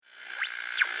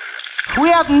We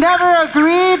have never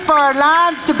agreed for our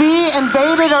lands to be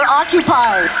invaded or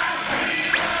occupied.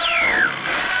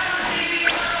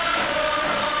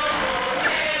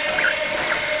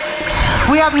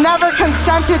 We have never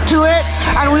consented to it,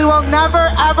 and we will never,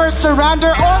 ever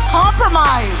surrender or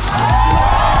compromise.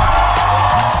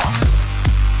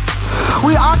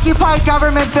 We occupied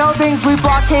government buildings, we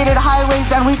blockaded highways,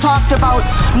 and we talked about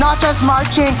not just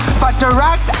marching, but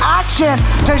direct action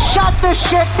to shut this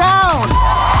shit down.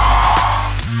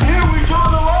 Here we draw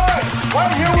the line.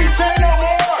 Right here we say no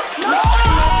more. No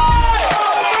more!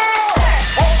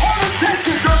 What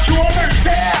politicians don't you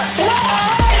understand?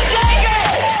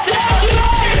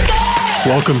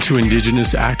 Welcome to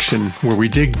Indigenous Action, where we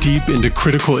dig deep into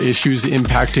critical issues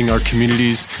impacting our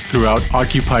communities throughout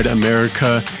occupied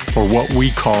America, or what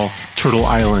we call Turtle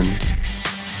Island.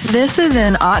 This is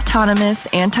an autonomous,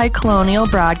 anti-colonial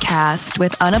broadcast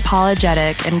with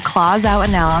unapologetic and claws-out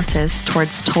analysis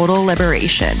towards total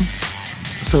liberation.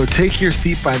 So take your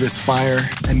seat by this fire,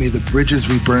 and may the bridges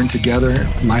we burn together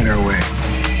light our way.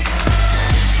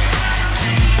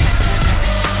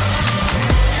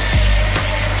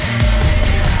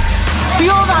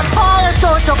 Fuel that fire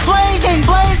so it's a blazing,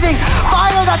 blazing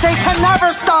fire that they can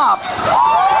never stop.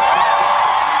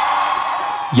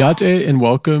 Yate, and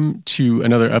welcome to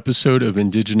another episode of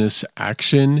Indigenous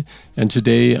Action. And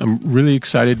today I'm really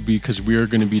excited because we are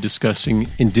going to be discussing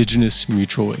Indigenous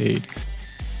mutual aid.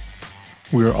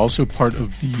 We are also part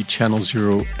of the Channel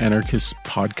Zero Anarchist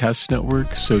Podcast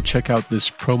Network, so check out this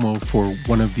promo for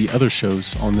one of the other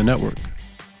shows on the network.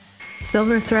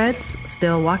 Silver Threads,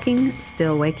 Still Walking,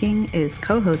 Still Waking is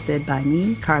co-hosted by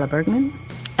me, Carla Bergman.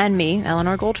 And me,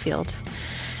 Eleanor Goldfield.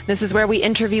 This is where we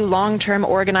interview long-term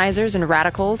organizers and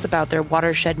radicals about their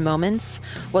watershed moments,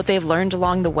 what they've learned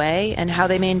along the way, and how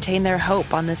they maintain their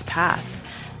hope on this path,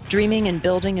 dreaming and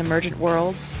building emergent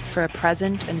worlds for a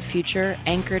present and future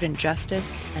anchored in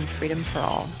justice and freedom for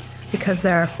all. Because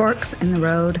there are forks in the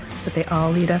road, but they all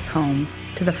lead us home,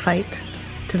 to the fight,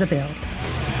 to the build.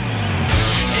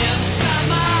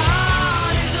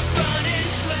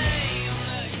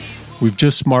 We've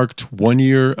just marked 1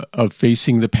 year of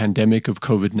facing the pandemic of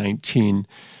COVID-19,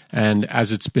 and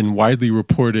as it's been widely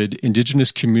reported,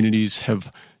 Indigenous communities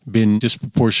have been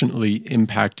disproportionately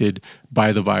impacted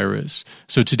by the virus.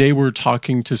 So today we're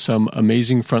talking to some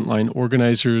amazing frontline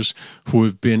organizers who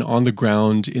have been on the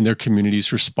ground in their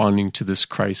communities responding to this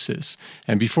crisis.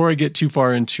 And before I get too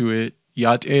far into it,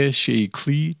 Yate she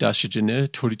kli dashijene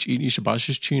torich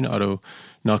shabashichin aro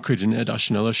nakridene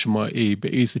dashnella shama e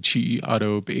beethachi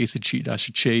aro beethachi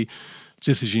dashiche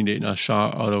zithajine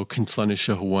nasha aro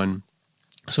kintlanisha huan.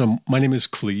 So my name is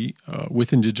Klee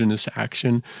with Indigenous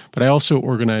Action, but I also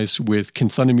organize with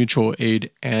Kinthana Mutual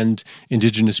Aid and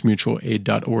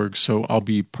indigenousmutualaid.org. So I'll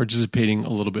be participating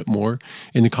a little bit more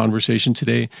in the conversation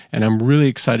today, and I'm really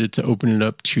excited to open it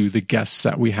up to the guests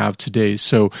that we have today.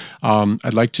 So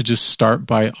I'd like to just start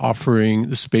by offering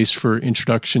the space for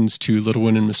introductions to Little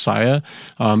Wind and Messiah.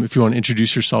 If you want to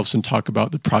introduce yourselves and talk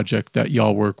about the project that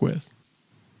y'all work with.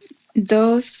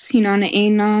 Dos hinana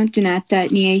ena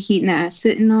dunata nie hitna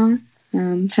asitna.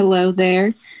 Hello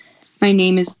there. My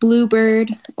name is Bluebird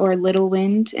or Little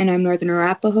Wind, and I'm Northern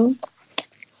Arapaho.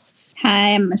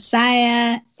 Hi, I'm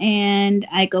Messiah, and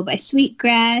I go by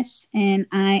Sweetgrass, and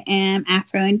I am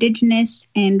Afro-Indigenous,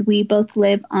 and we both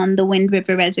live on the Wind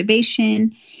River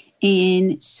Reservation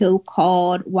in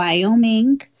so-called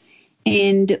Wyoming,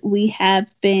 and we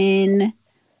have been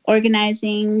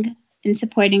organizing and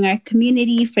supporting our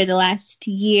community for the last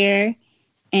year,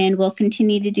 and we'll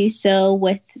continue to do so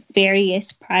with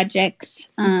various projects,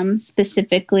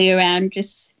 specifically around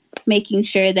just making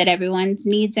sure that everyone's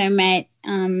needs are met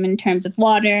in terms of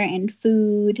water and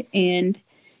food and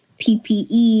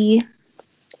PPE.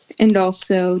 And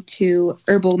also to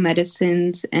herbal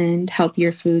medicines and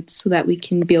healthier foods so that we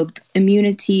can build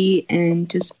immunity and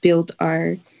just build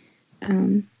our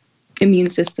immune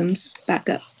systems back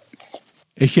up.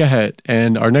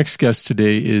 And our next guest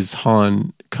today is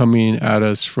Han, coming at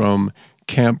us from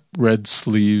Camp Red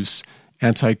Sleeves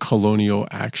Anti-Colonial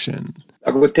Action.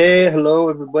 Agote, hello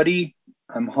everybody.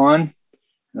 I'm Han,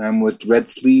 and I'm with Red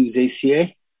Sleeves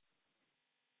ACA.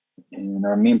 And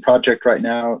our main project right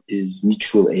now is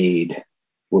mutual aid,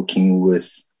 working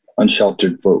with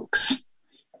unsheltered folks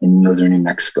in northern New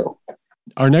Mexico.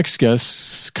 Our next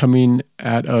guest coming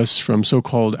at us from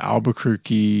so-called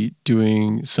Albuquerque,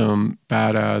 doing some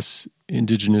badass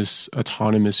Indigenous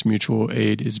autonomous mutual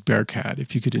aid, is Bearcat.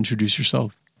 If you could introduce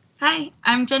yourself. Hi,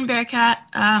 I'm Jen Bearcat.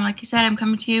 Like you said, I'm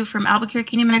coming to you from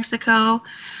Albuquerque, New Mexico,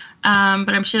 but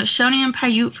I'm Shoney and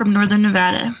Paiute from Northern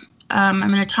Nevada. I'm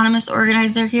an autonomous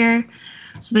organizer here.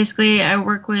 So basically, I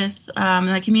work with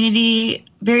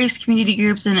various community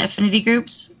groups and affinity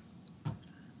groups,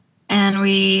 and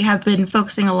we have been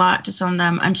focusing a lot just on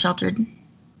unsheltered,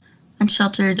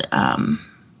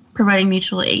 providing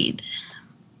mutual aid,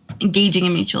 engaging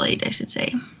in mutual aid, I should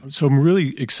say. So I'm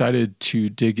really excited to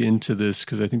dig into this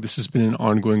because I think this has been an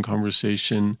ongoing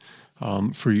conversation.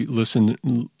 For you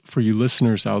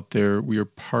listeners out there, we are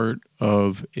part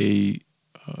of a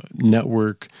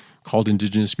network called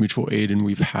Indigenous Mutual Aid, and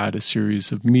we've had a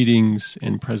series of meetings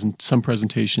and some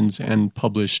presentations, and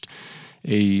published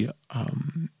a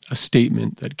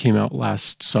statement that came out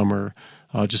last summer,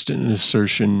 just an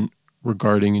assertion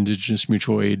regarding Indigenous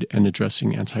mutual aid and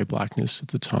addressing anti-Blackness at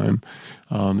the time,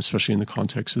 especially in the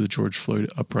context of the George Floyd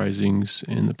uprisings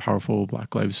and the powerful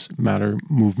Black Lives Matter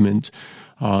movement,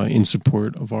 in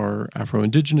support of our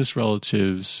Afro-Indigenous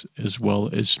relatives, as well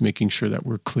as making sure that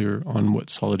we're clear on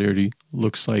what solidarity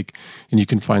looks like. And you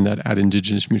can find that at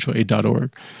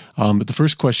indigenousmutualaid.org. But the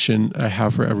first question I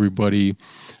have for everybody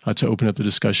to open up the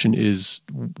discussion is,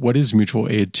 what is mutual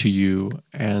aid to you,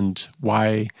 and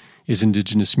why is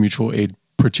Indigenous mutual aid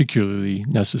particularly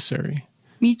necessary?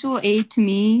 Mutual aid to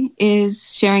me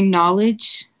is sharing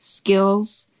knowledge,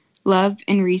 skills, love,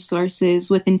 and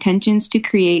resources with intentions to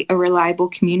create a reliable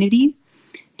community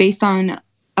based on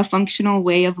a functional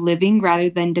way of living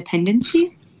rather than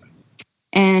dependency.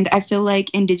 And I feel like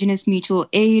Indigenous mutual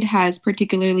aid has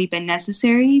particularly been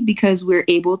necessary because we're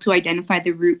able to identify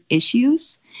the root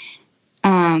issues,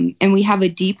 and we have a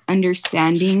deep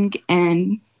understanding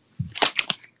and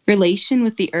relation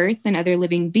with the earth and other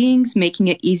living beings, making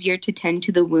it easier to tend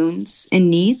to the wounds and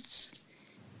needs.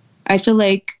 I feel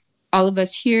like all of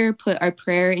us here put our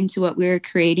prayer into what we're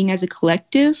creating as a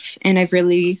collective, and I've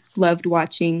really loved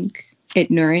watching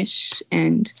it nourish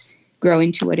and grow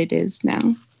into what it is now.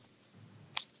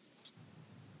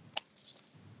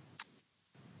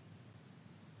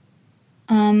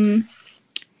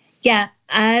 Yeah,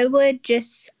 I would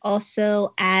just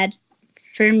also add,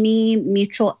 for me,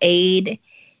 mutual aid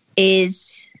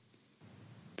is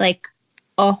like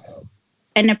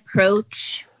an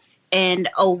approach and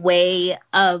a way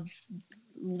of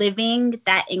living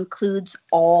that includes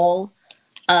all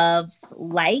of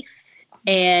life,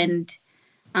 and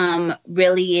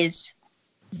really is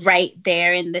right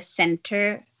there in the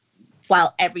center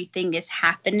while everything is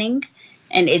happening,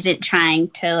 and isn't trying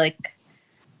to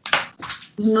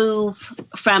move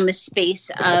from a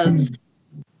space of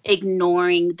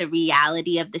ignoring the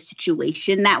reality of the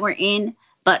situation that we're in,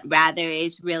 but rather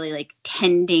is really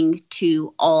tending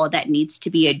to all that needs to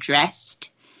be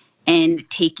addressed and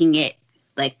taking it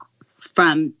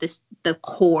from the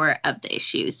core of the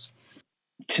issues.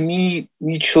 To me,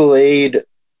 mutual aid,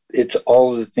 it's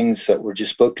all the things that were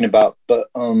just spoken about, but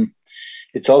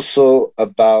it's also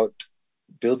about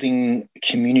building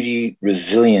community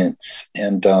resilience,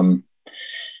 and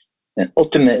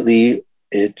ultimately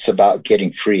it's about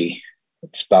getting free.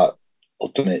 It's about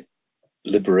ultimate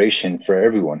liberation for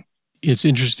everyone. It's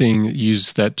interesting you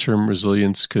use that term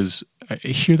resilience, because I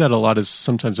hear that a lot as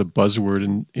sometimes a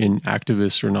buzzword in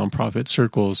activist or nonprofit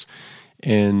circles.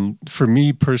 And for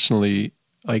me personally,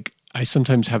 I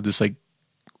sometimes have this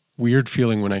weird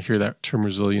feeling when I hear that term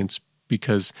resilience,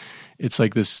 because it's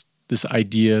this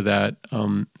idea that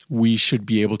we should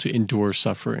be able to endure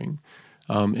suffering.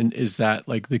 And is that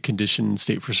the condition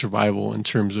state for survival in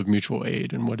terms of mutual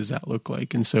aid, and what does that look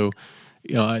like? And so,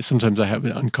 sometimes I have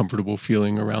an uncomfortable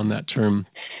feeling around that term.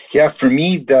 Yeah, for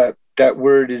me, that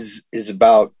word is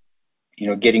about,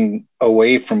 getting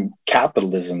away from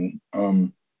capitalism.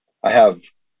 I have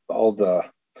all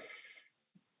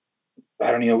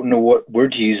I don't even know what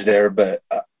word to use there, but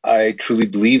I truly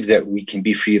believe that we can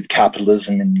be free of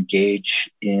capitalism and engage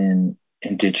in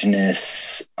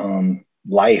Indigenous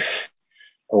life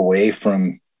away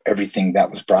from everything that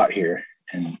was brought here.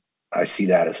 And I see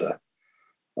that as a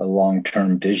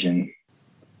long-term vision.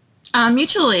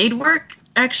 Mutual aid work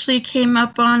actually came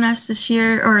up on us this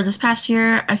past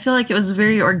year. I feel like it was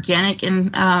very organic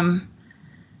in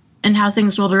how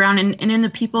things rolled around, and in the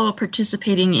people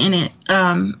participating in it.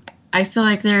 I feel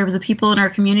like there were the people in our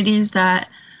communities that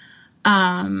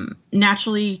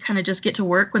naturally kind of just get to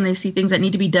work when they see things that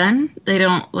need to be done. They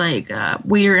don't wait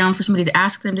around for somebody to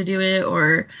ask them to do it,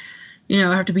 or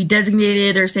have to be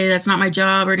designated or say that's not my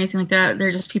job or anything like that.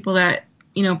 They're just people that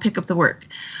pick up the work.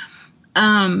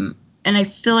 And I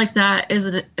feel like that is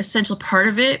an essential part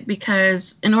of it,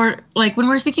 because in order, when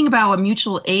we're thinking about what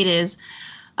mutual aid is,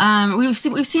 we've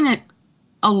seen it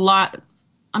a lot.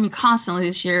 I mean, constantly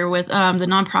this year with the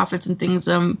nonprofits and things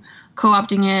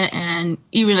co-opting it. And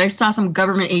even I saw some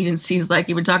government agencies like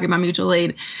even talking about mutual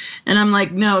aid. And I'm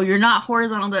like, no, you're not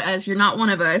horizontal to us. You're not one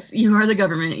of us. You are the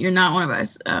government. You're not one of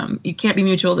us. You can't be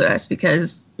mutual to us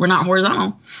because we're not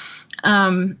horizontal.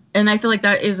 And I feel like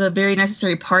that is a very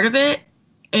necessary part of it.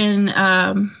 And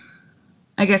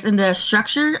I guess in the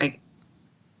structure,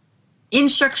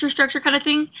 structure kind of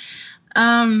thing.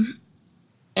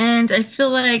 And I feel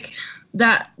like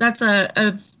that's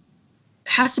a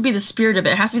has to be the spirit of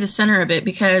it. It has to be the center of it,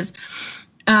 because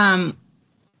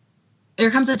there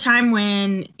comes a time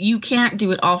when you can't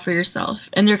do it all for yourself.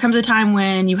 And there comes a time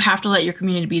when you have to let your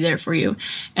community be there for you.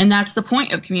 And that's the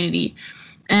point of community.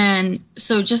 And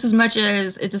so just as much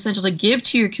as it's essential to give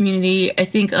to your community, I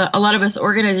think a lot of us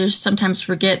organizers sometimes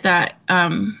forget that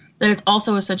that it's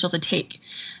also essential to take.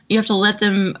 You have to let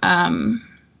them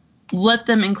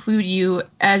include you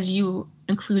as you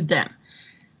include them.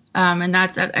 And I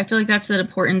feel like that's an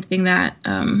important thing that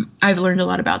I've learned a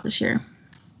lot about this year.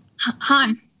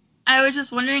 Han, I was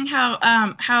just wondering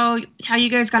how you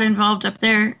guys got involved up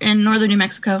there in northern New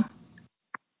Mexico.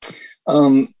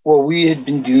 Well, we had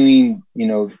been doing,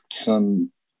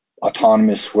 some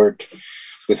autonomous work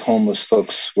with homeless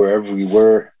folks wherever we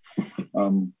were.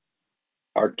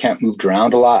 Our camp moved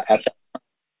around a lot at that time.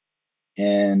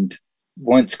 And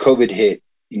once COVID hit,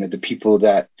 the people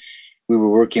that we were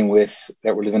working with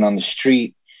that were living on the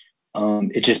street,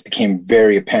 it just became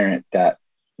very apparent that,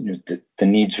 the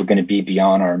needs were going to be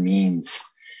beyond our means.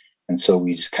 And so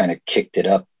we just kind of kicked it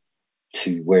up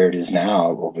to where it is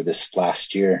now over this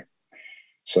last year.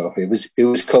 So it was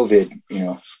COVID,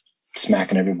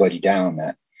 smacking everybody down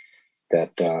that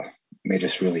made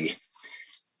us really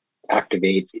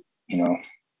activate,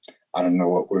 I don't know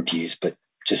what word to use, but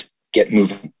just get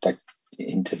moving like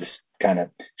into this kind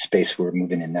of space we're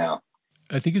moving in now.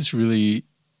 I think it's really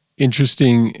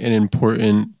interesting and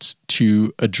important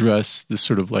to address this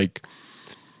sort of like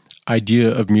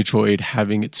idea of mutual aid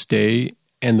having its day,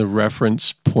 and the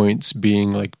reference points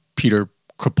being like Peter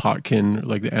Kropotkin,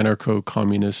 like the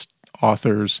anarcho-communist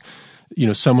author's,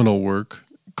 seminal work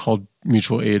called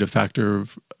Mutual Aid, A Factor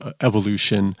of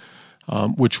Evolution,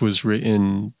 which was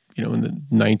written, in the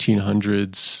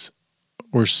 1900s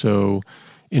or so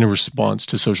in a response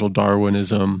to social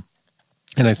Darwinism.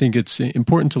 And I think it's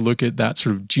important to look at that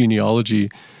sort of genealogy,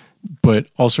 but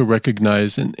also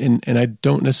recognize, and I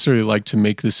don't necessarily like to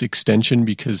make this extension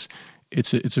because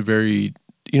it's a very,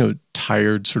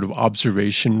 tired sort of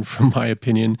observation from my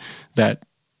opinion that,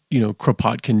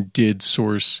 Kropotkin did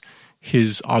source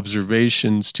his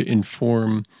observations to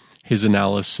inform his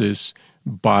analysis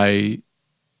by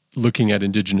looking at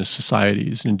indigenous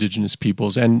societies, indigenous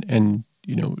peoples, and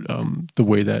the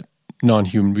way that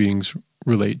non-human beings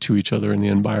relate to each other in the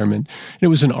environment. And it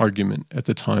was an argument at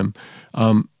the time.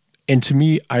 And to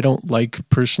me, I don't like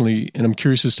personally, and I'm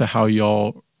curious as to how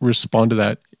y'all respond to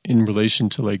that in relation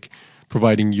to like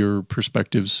providing your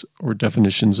perspectives or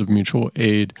definitions of mutual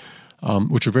aid,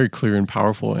 which are very clear and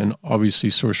powerful and obviously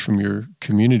sourced from your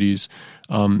communities,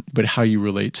 but how you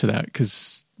relate to that.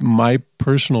 Because my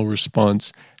personal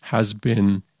response has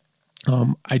been,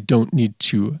 I don't need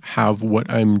to have what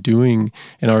I'm doing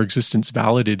and our existence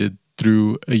validated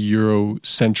through a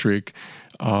Eurocentric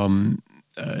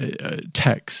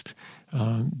text.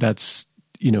 That's,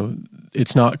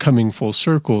 it's not coming full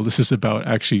circle. This is about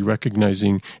actually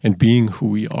recognizing and being who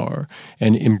we are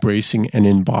and embracing and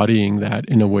embodying that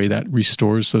in a way that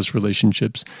restores those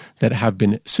relationships that have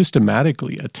been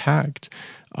systematically attacked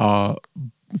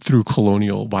through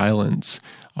colonial violence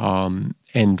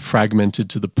and fragmented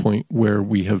to the point where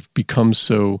we have become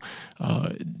so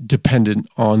dependent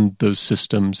on those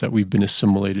systems that we've been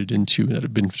assimilated into, that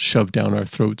have been shoved down our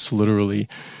throats literally,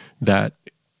 that,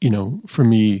 for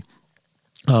me,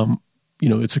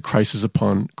 it's a crisis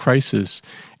upon crisis.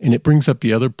 And it brings up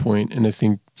the other point, and I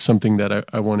think something that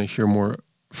I want to hear more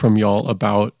from y'all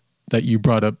about that you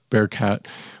brought up, Bearcat,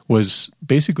 was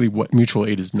basically what mutual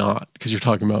aid is not, because you're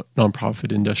talking about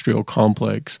nonprofit industrial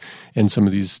complex and some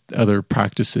of these other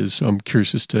practices. So I'm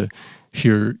curious as to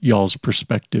hear y'all's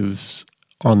perspectives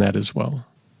on that as well.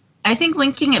 I think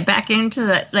linking it back into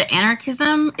the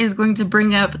anarchism is going to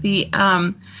bring up the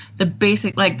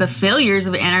basic, like the failures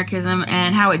of anarchism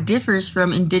and how it differs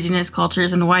from indigenous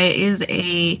cultures and why it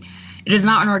is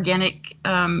not an organic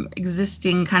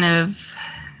existing kind of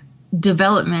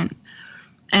development.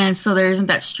 And so there isn't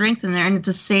that strength in there. And it's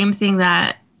the same thing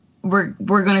that we're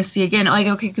going to see again. Like,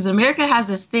 okay, because America has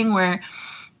this thing where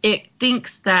it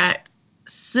thinks that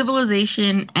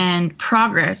civilization and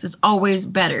progress is always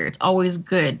better. It's always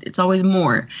good. It's always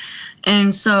more.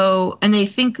 And they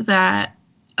think that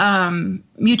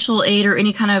mutual aid or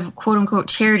any kind of quote unquote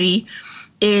charity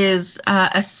is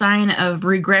a sign of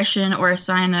regression or a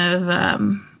sign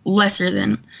of lesser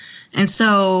than. And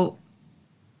so,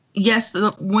 yes,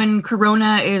 when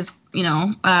Corona is,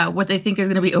 what they think is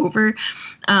going to be over,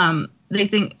 they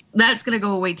think that's going to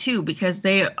go away too, because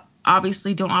they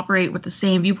obviously don't operate with the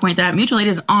same viewpoint that mutual aid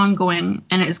is ongoing,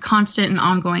 and it is constant and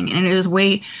ongoing, and it is a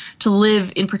way to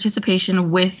live in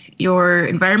participation with your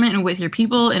environment and with your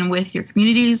people and with your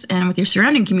communities and with your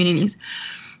surrounding communities.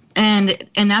 And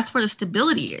that's where the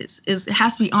stability is it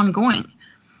has to be ongoing.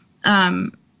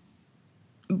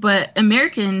 But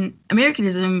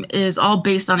Americanism is all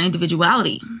based on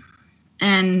individuality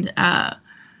and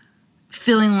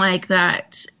feeling like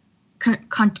that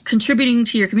contributing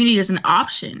to your community is an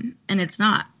option, and it's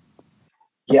not.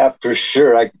 Yeah, for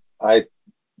sure. I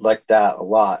like that a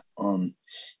lot. And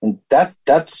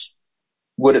that's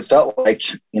what it felt like,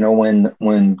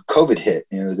 when COVID hit.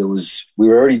 We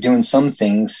were already doing some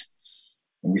things,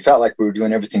 and we felt like we were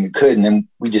doing everything we could, and then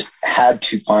we just had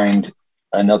to find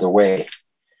another way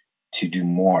to do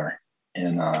more.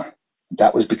 And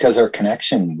that was because our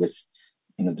connection with,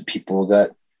 the people that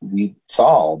we saw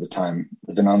all the time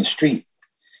living on the street,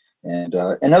 and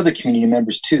other community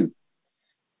members too.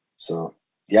 So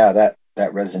yeah, that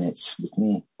resonates with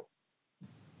me.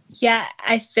 Yeah,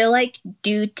 I feel like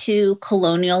due to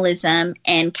colonialism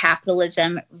and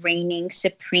capitalism reigning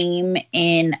supreme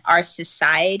in our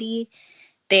society,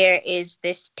 there is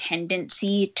this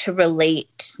tendency to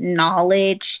relate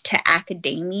knowledge to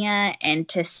academia and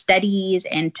to studies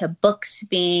and to books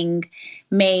being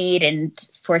made, and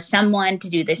for someone to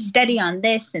do this study on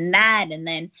this and that, and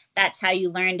then that's how you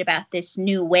learned about this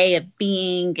new way of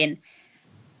being.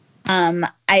 And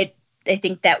I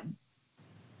think that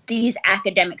these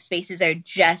academic spaces are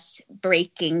just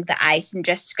breaking the ice and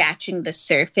just scratching the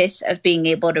surface of being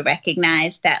able to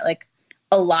recognize that, like,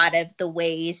 a lot of the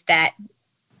ways that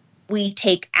we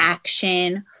take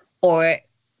action or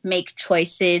make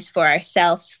choices for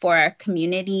ourselves, for our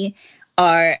community,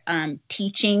 are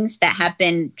teachings that have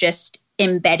been just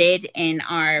embedded in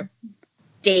our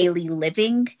daily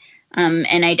living.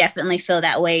 And I definitely feel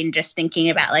that way in just thinking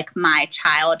about, like, my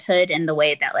childhood and the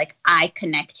way that, like, I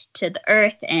connect to the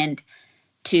earth and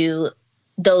to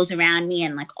those around me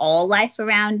and, like, all life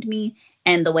around me,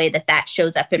 and the way that that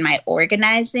shows up in my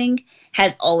organizing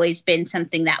has always been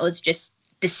something that was just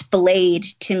displayed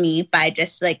to me by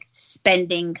just, like,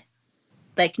 spending,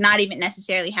 like, not even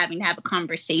necessarily having to have a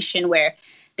conversation where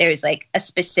there's, like, a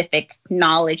specific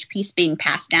knowledge piece being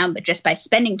passed down, but just by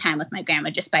spending time with my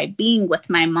grandma, just by being with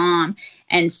my mom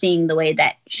and seeing the way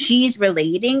that she's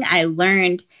relating, I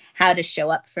learned how to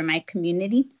show up for my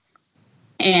community,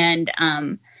 and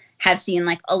have seen,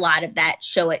 like, a lot of that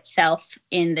show itself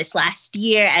in this last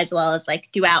year, as well as, like,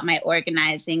 throughout my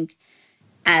organizing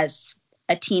as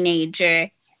a teenager.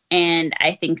 And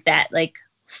I think that, like,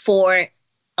 for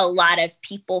a lot of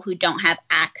people who don't have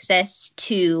access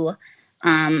to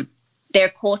their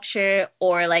culture,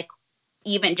 or, like,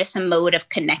 even just a mode of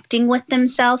connecting with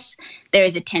themselves, there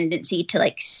is a tendency to,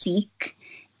 like, seek.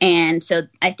 And so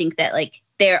I think that, like,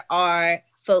 there are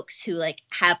folks who, like,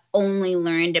 have only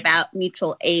learned about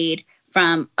mutual aid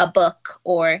from a book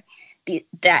or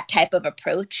that type of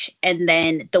approach, and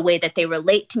then the way that they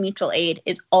relate to mutual aid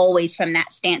is always from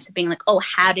that stance of being like, oh,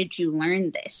 how did you learn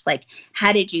this? Like,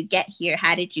 how did you get here?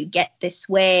 How did you get this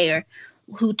way? Or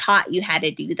who taught you how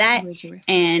to do that?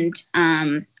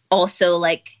 And also,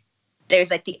 like,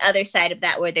 there's, like, the other side of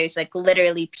that, where there's, like,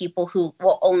 literally people who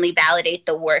will only validate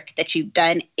the work that you've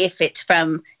done if it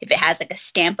has, like, a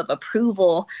stamp of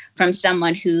approval from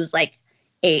someone who's, like,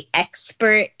 a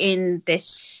expert in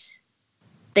this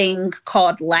thing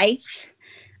called life.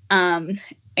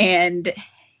 And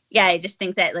yeah, I just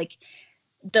think that, like,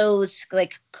 those,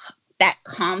 like, that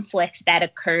conflict that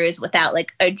occurs without,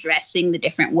 like, addressing the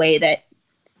different way that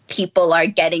people are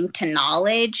getting to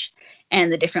knowledge, and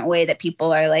the different way that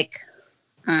people are, like,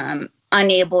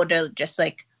 unable to just,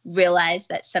 like, realize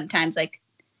that sometimes, like,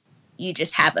 you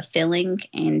just have a feeling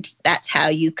and that's how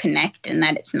you connect, and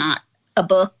that it's not a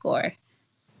book, or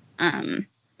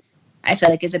I feel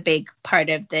like is a big part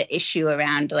of the issue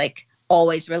around, like,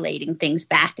 always relating things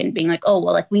back and being like, oh,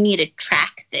 well, like, we need to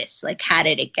track this. Like, how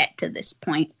did it get to this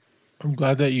point? I'm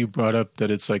glad that you brought up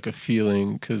that it's like a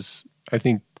feeling, because I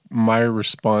think my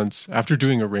response after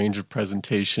doing a range of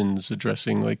presentations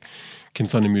addressing, like,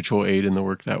 Kinthon and mutual aid and the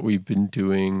work that we've been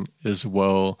doing as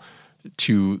well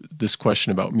to this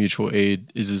question about mutual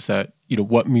aid is that,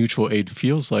 what mutual aid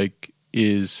feels like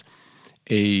is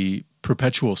a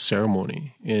perpetual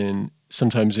ceremony. And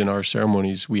sometimes in our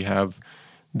ceremonies, we have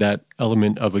that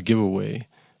element of a giveaway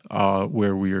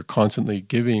where we are constantly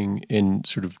giving and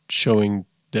sort of showing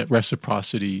that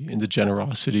reciprocity and the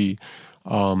generosity.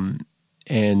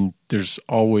 And there's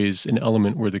always an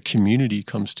element where the community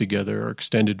comes together, our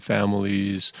extended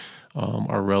families,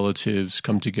 our relatives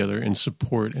come together and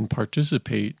support and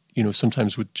participate,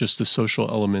 sometimes with just the social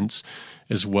elements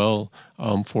as well,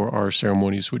 for our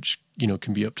ceremonies, which,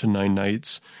 can be up to 9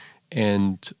 nights.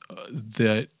 And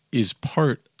that is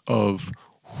part of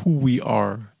who we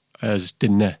are as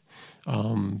Dine,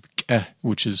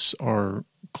 which is our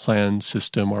clan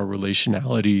system, our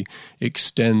relationality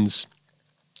extends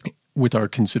with our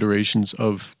considerations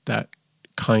of that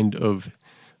kind of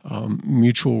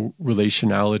mutual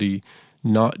relationality.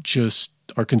 Not just,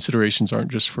 our considerations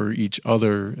aren't just for each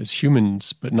other as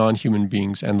humans, but non-human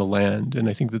beings and the land. And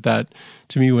I think that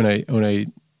to me, when I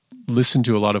listen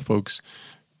to a lot of folks,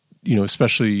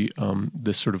 especially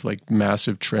this sort of like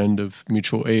massive trend of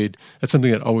mutual aid, that's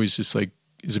something that always just like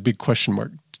is a big question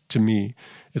mark to me.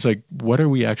 It's like, what are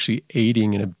we actually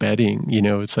aiding and abetting?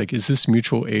 It's like, is this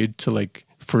mutual aid to like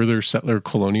further settler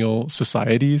colonial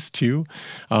societies too?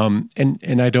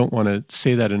 And I don't want to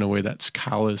say that in a way that's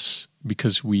callous,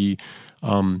 because we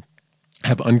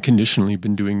have unconditionally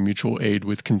been doing mutual aid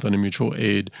with Kinthana Mutual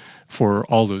Aid for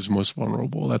all those most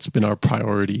vulnerable. That's been our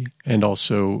priority. And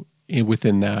also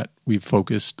within that, we've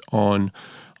focused on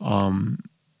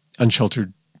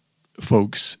unsheltered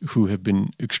folks who have been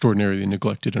extraordinarily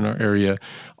neglected in our area.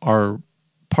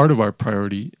 Part of our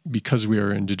priority, because we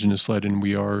are Indigenous-led and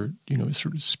we are,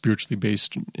 sort of spiritually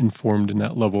based, informed in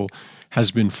that level,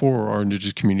 has been for our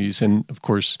Indigenous communities. And of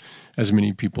course, as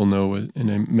many people know,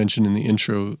 and I mentioned in the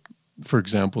intro, for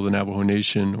example, the Navajo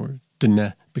Nation or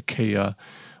Dine Bekeya,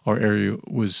 our area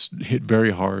was hit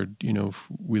very hard. If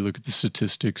we look at the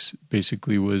statistics,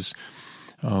 basically was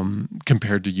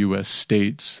compared to U.S.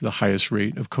 states, the highest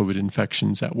rate of COVID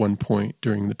infections at one point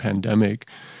during the pandemic.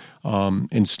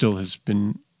 And still has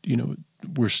been,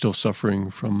 we're still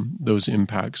suffering from those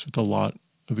impacts with a lot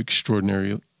of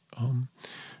extraordinary,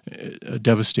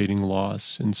 devastating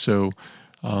loss. And so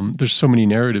there's so many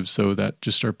narratives, though, that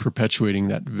just are perpetuating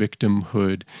that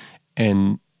victimhood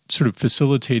and sort of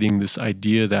facilitating this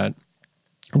idea that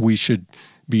we should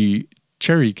be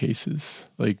charity cases.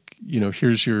 Like,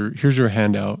 here's your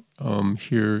handout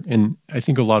here. And I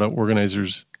think a lot of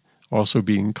organizers also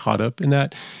being caught up in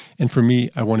that. And for me,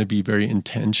 I want to be very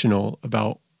intentional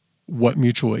about what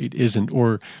mutual aid isn't,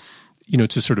 or,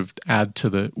 to sort of add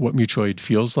to what mutual aid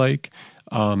feels like,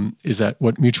 is that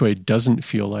what mutual aid doesn't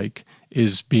feel like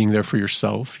is being there for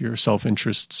yourself, your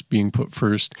self-interests being put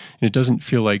first. And it doesn't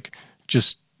feel like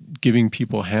just giving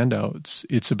people handouts.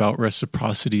 It's about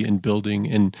reciprocity and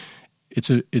building. And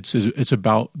it's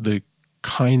about the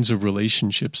kinds of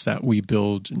relationships that we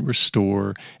build and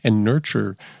restore and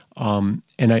nurture. And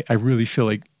I really feel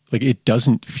like it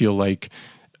doesn't feel like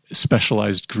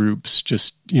specialized groups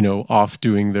just, off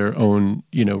doing their own,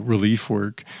 relief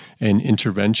work and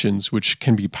interventions, which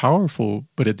can be powerful.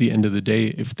 But at the end of the day,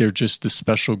 if they're just a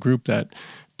special group that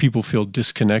people feel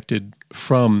disconnected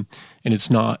from, and it's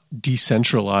not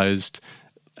decentralized,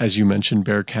 as you mentioned,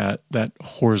 Bearcat, that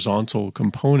horizontal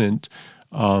component,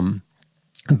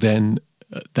 then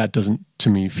that doesn't, to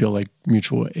me, feel like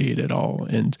mutual aid at all.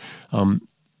 And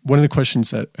one of the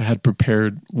questions that I had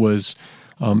prepared was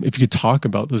if you could talk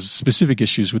about those specific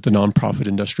issues with the nonprofit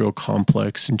industrial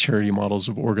complex and charity models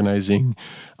of organizing,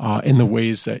 in the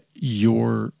ways that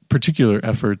your particular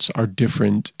efforts are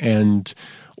different and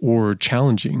or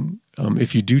challenging,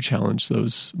 if you do challenge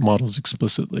those models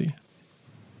explicitly.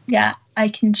 Yeah, I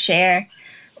can share.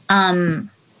 One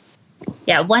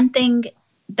thing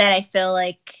that I feel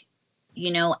like,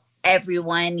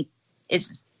 everyone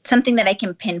is something that I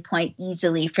can pinpoint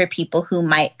easily for people who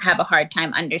might have a hard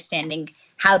time understanding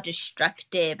how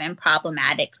destructive and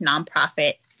problematic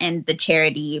nonprofit and the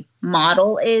charity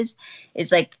model is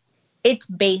like, it's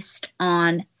based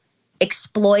on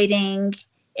exploiting.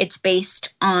 It's based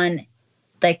on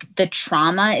like the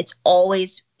trauma. It's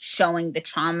always showing the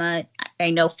trauma.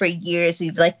 I know for years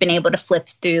we've like been able to flip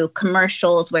through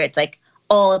commercials where it's like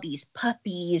all these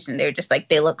puppies and they're just like,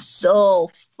 they look so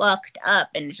fucked up.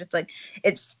 And it's just like,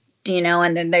 it's,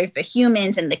 and then there's the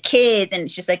humans and the kids. And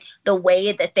it's just like the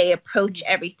way that they approach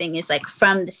everything is like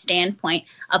from the standpoint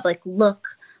of like, look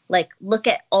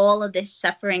at all of this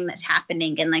suffering that's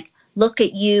happening and like, look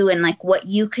at you and like what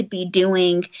you could be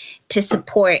doing to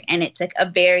support. And it's like a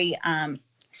very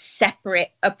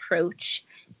separate approach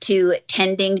to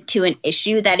tending to an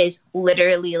issue that is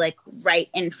literally like right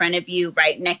in front of you,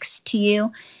 right next to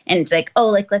you. And it's like, oh,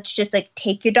 like, let's just like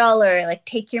take your dollar, like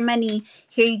take your money.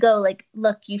 Here you go. Like,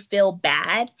 look, you feel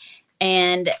bad.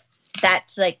 And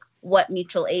that's like what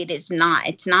mutual aid is not.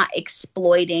 It's not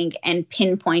exploiting and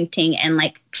pinpointing and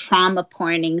like trauma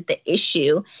porning the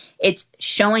issue. It's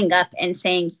showing up and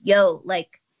saying, yo,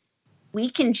 like, we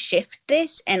can shift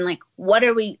this, and like, what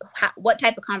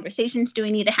type of conversations do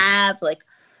we need to have? Like,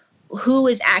 who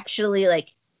is actually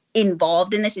like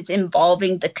involved in this? It's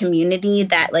involving the community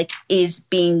that like is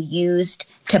being used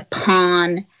to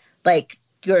pawn like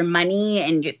your money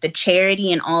and the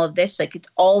charity and all of this. Like, it's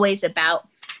always about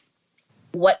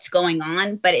what's going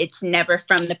on, but it's never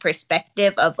from the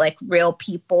perspective of like real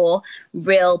people,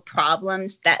 real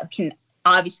problems that can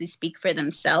obviously speak for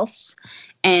themselves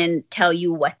and tell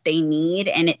you what they need.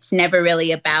 And it's never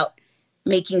really about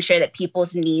making sure that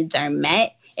people's needs are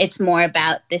met. It's more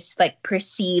about this like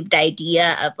perceived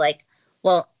idea of like,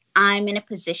 well, I'm in a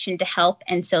position to help,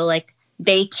 and so like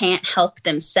they can't help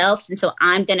themselves, and so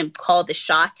I'm going to call the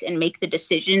shots and make the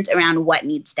decisions around what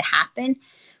needs to happen,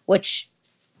 which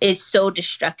is so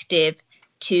destructive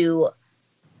to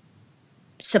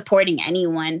supporting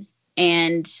anyone.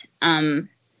 And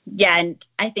and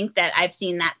I think that I've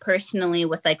seen that personally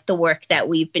with like the work that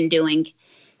we've been doing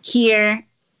here,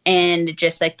 and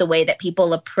just like the way that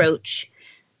people approach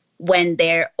when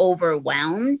they're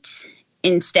overwhelmed,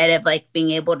 instead of like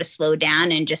being able to slow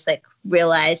down and just like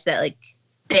realize that like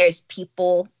there's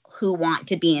people who want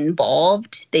to be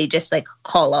involved. They just like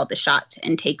call all the shots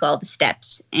and take all the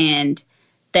steps. And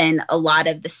then a lot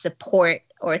of the support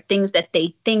or things that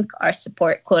they think are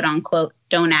support, quote unquote,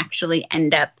 don't actually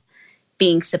end up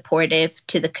being supportive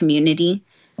to the community,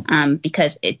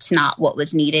 because it's not what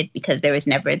was needed, because there was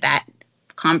never that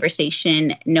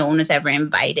conversation. No one was ever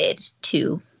invited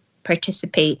to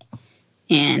participate.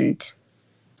 And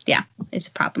yeah, it's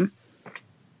a problem.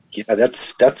 Yeah,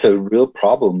 that's a real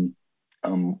problem.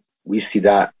 We see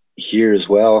that here as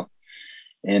well.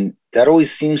 And that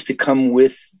always seems to come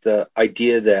with the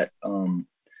idea that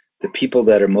the people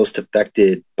that are most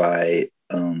affected by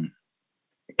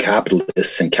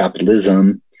capitalists and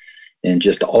capitalism and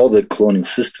just all the colonial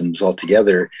systems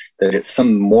altogether, that it's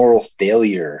some moral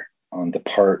failure on the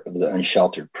part of the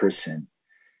unsheltered person.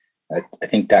 I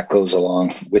think that goes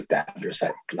along with that. There's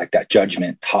that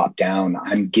judgment top down.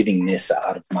 I'm giving this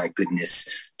out of my goodness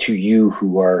to you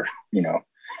who are,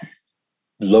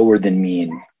 lower than me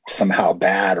and somehow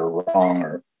bad or wrong,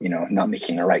 or, not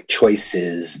making the right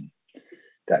choices,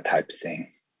 that type of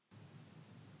thing.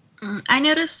 I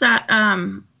noticed that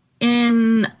on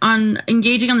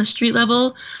engaging on the street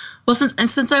level, well,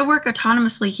 since I work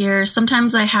autonomously here,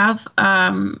 sometimes I have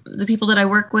the people that I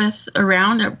work with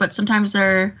around, but sometimes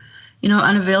they're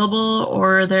unavailable,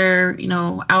 or they're,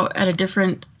 out at a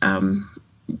different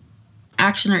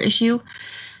action or issue.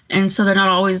 And so they're not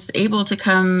always able to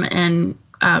come and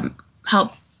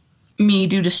help me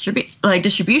do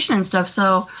distribution and stuff.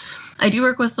 So I do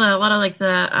work with a lot of like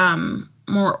the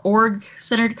more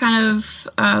org-centered kind of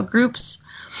groups.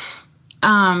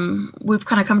 We've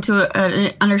kind of come to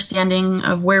an understanding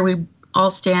of where we all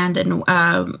stand, and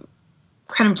kind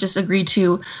of just agreed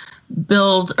to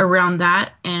build around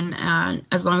that. And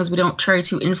as long as we don't try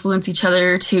to influence each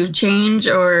other to change,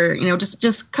 or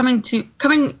just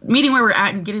meeting where we're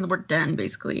at and getting the work done,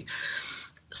 basically.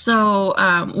 So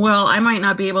I might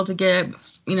not be able to get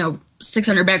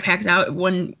 600 backpacks out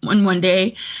one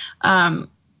day.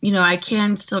 I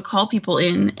can still call people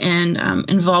in and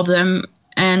involve them.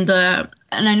 And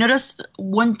I noticed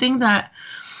one thing that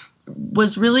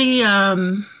was really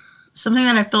something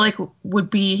that I feel like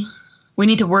we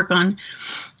need to work on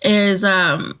is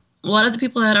a lot of the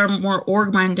people that are more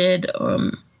org-minded,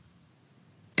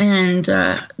 and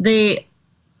they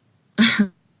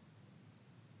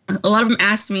a lot of them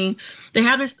asked me, they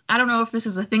have this, I don't know if this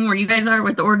is a thing where you guys are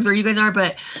with the orgs or you guys are,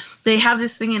 but they have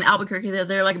this thing in Albuquerque that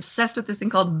they're like obsessed with this thing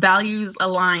called values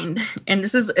aligned. And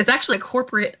it's actually a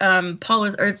corporate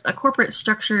policy, or it's a corporate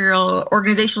structural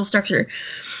organizational structure.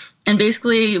 And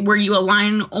basically where you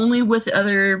align only with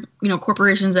other,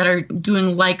 corporations that are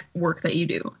doing like work that you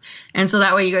do. And so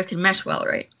that way you guys can mesh well,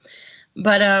 right?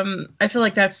 But I feel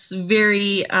like that's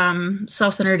very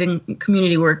self-centered in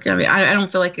community work. I mean, I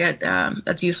don't feel like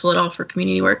that's useful at all for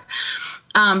community work.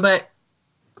 But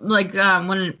like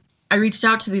when I reached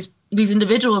out to these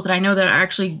individuals that I know that are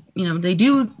actually, they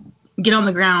do get on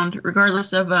the ground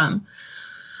regardless of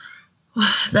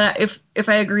that if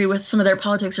I agree with some of their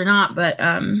politics or not. But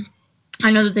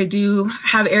I know that they do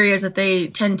have areas that they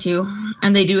tend to,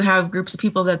 and they do have groups of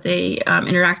people that they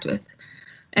interact with.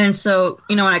 And so,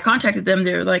 when I contacted them,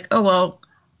 they were like, oh, well,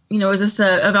 is this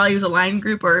a values aligned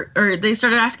group? Or they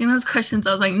started asking those questions.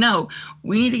 I was like, no,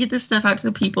 we need to get this stuff out to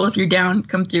the people. If you're down,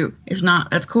 come through. If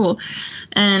not, that's cool.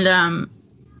 And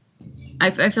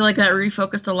I feel like that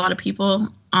refocused a lot of people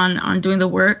on doing the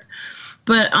work.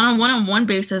 But on a one-on-one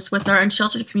basis with our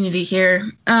unsheltered community here,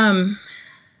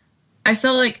 I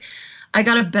felt like I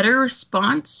got a better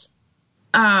response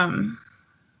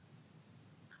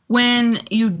when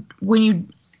you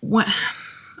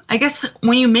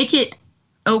make it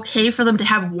okay for them to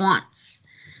have wants,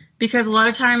 because a lot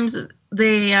of times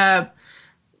they are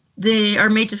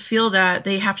made to feel that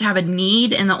they have to have a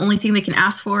need, and the only thing they can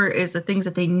ask for is the things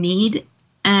that they need.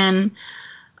 And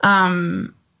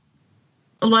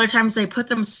a lot of times they put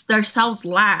themselves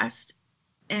last.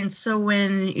 And so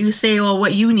when you say, well,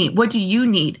 what do you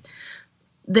need?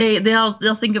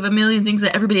 They'll think of a million things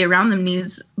that everybody around them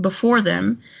needs before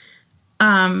them.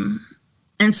 And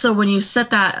so when you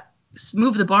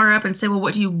move the bar up and say, well,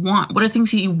 what do you want? What are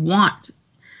things that you want?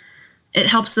 It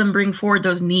helps them bring forward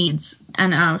those needs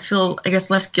and feel, I guess,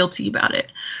 less guilty about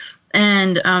it.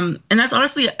 And that's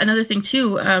honestly another thing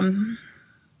too,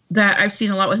 that I've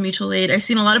seen a lot with mutual aid. I've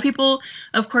seen a lot of people,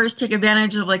 of course, take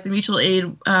advantage of like the mutual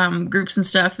aid groups and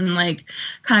stuff, and like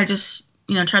kind of just,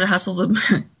 try to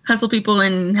hustle people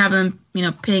and have them,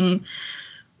 paying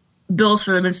bills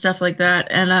for them and stuff like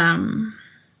that. And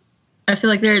I feel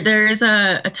like there is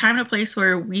a time and a place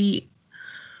where we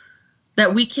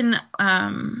can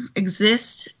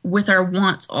exist with our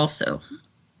wants also.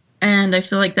 And I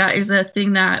feel like that is a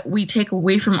thing that we take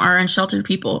away from our unsheltered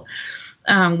people.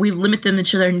 We limit them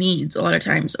to their needs a lot of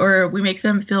times, or we make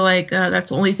them feel like that's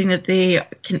the only thing that they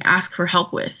can ask for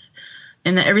help with,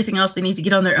 and that everything else they need to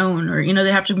get on their own, or,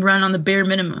 they have to run on the bare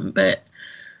minimum. But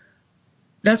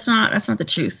that's not the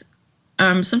truth.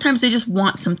 Sometimes they just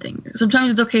want something.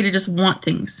 Sometimes it's okay to just want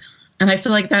things. And I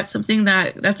feel like that's something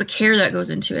that's a care that goes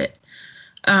into it.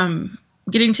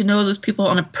 Getting to know those people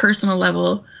on a personal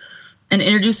level and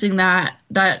introducing that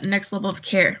next level of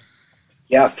care.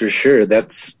 Yeah, for sure.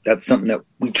 That's something that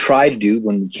we try to do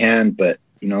when we can, but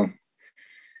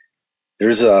there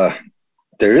is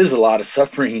a lot of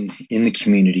suffering in the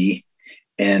community,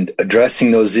 and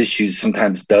addressing those issues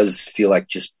sometimes does feel like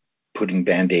just putting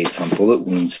Band-Aids on bullet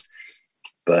wounds.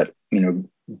 But,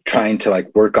 trying to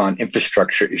like work on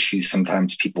infrastructure issues,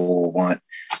 sometimes people will want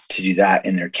to do that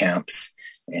in their camps,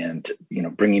 and,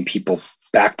 bringing people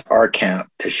back to our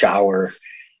camp to shower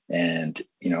and,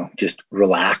 just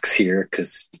relax here,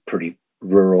 because it's pretty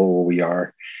rural where we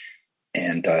are,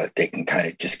 and they can kind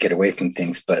of just get away from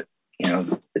things. But,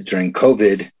 during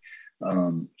COVID,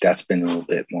 that's been a little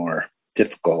bit more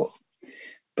difficult.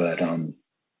 But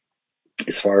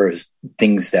as far as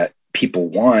things that people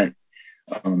want,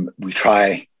 we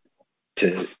try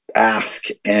to ask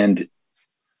and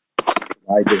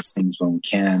provide those things when we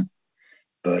can.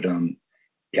 But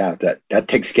that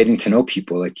takes getting to know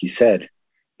people, like you said,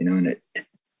 and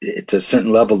it's a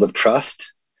certain level of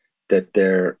trust that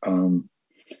they're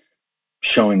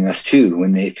showing us too,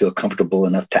 when they feel comfortable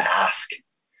enough to ask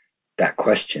that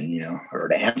question, or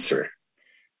to answer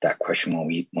that question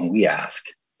when we ask.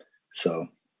 So,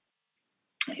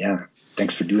 yeah,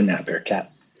 thanks for doing that,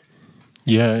 Bearcat.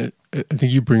 Yeah, I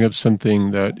think you bring up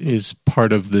something that is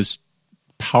part of this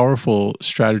powerful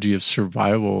strategy of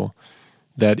survival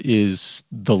that is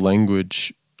the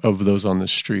language of those on the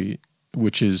street,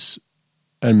 which is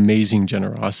amazing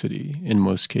generosity in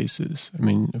most cases. I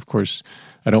mean, of course,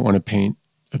 I don't want to paint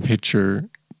a picture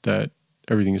that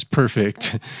everything is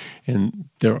perfect and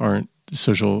there aren't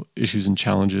social issues and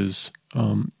challenges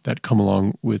that come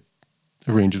along with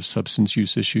a range of substance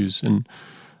use issues and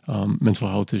mental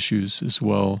health issues as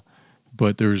well.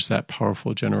 But there's that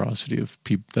powerful generosity of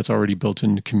people that's already built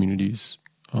into communities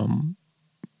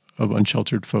of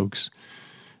unsheltered folks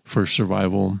for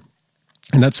survival.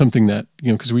 And that's something that,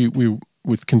 because we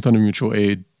with Kin-Thunder Mutual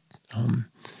Aid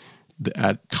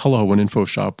at Tullahoe Info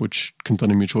Shop, which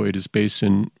Kin-Thunder Mutual Aid is based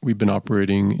in, we've been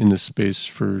operating in this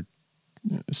space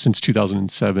since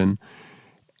 2007.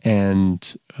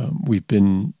 And we've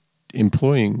been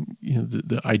employing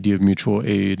the idea of mutual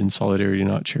aid and solidarity,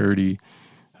 not charity,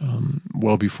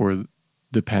 well before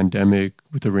the pandemic,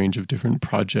 with a range of different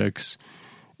projects.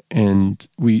 And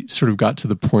we sort of got to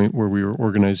the point where we were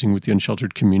organizing with the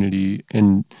unsheltered community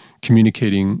and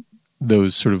communicating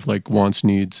those sort of like wants,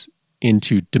 needs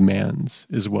into demands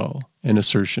as well, and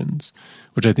assertions,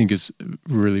 which I think is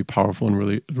really powerful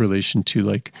in relation to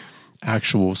like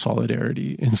actual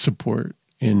solidarity and support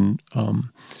in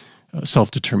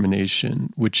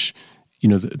self-determination, which,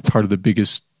 part of the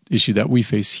biggest issue that we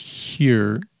face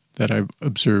here that I've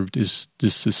observed is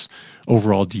this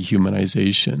overall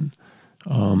dehumanization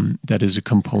that is a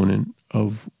component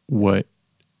of what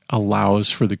allows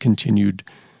for the continued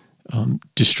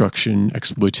destruction,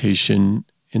 exploitation,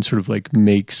 and sort of like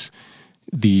makes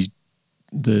the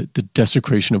the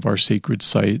desecration of our sacred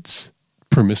sites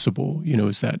permissible?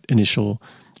 Is that initial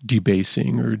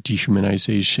debasing or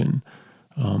dehumanization?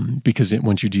 Because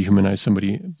once you dehumanize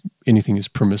somebody, anything is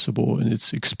permissible and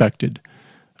it's expected.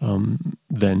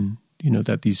 Then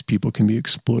that these people can be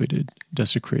exploited,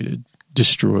 desecrated,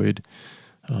 destroyed,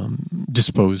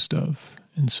 disposed of.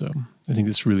 And so I think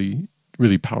it's really,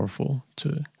 really powerful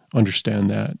to understand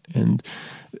that. And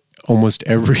almost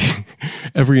every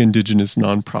Indigenous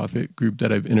nonprofit group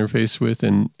that I've interfaced with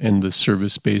and the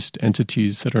service-based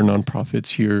entities that are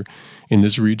nonprofits here in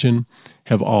this region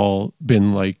have all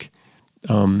been like,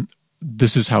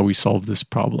 this is how we solve this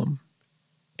problem.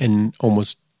 And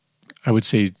almost, I would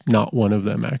say, not one of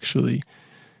them actually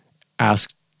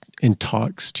asks and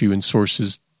talks to and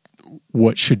sources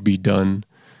what should be done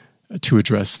to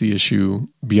address the issue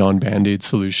beyond Band-Aid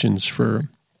solutions for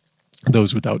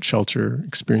those without shelter,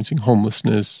 experiencing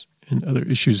homelessness and other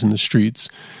issues in the streets.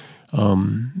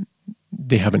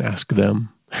 They haven't asked them.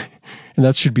 And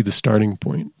that should be the starting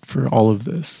point for all of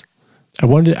this. I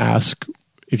wanted to ask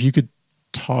if you could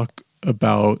talk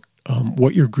about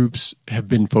what your groups have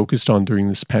been focused on during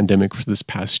this pandemic for this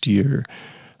past year.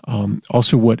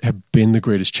 Also, what have been the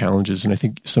greatest challenges, and I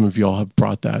think some of y'all have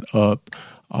brought that up.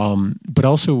 But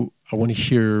also, I want to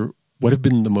hear what have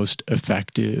been the most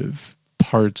effective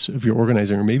parts of your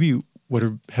organizing, or maybe what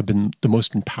have been the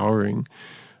most empowering,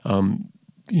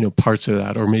 parts of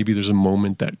that, or maybe there's a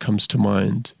moment that comes to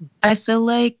mind. I feel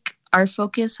like our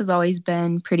focus has always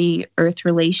been pretty earth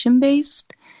relation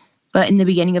based. But in the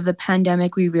beginning of the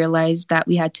pandemic, we realized that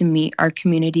we had to meet our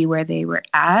community where they were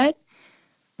at,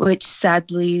 which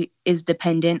sadly is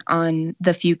dependent on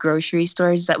the few grocery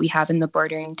stores that we have in the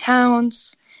bordering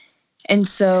towns. And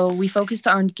so we focused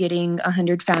on getting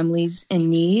 100 families in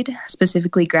need,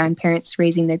 specifically grandparents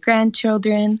raising their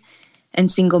grandchildren and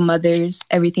single mothers,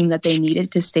 everything that they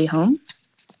needed to stay home.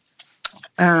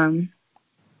 From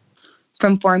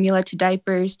formula to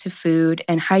diapers to food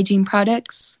and hygiene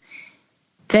products.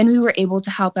 Then we were able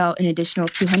to help out an additional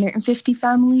 250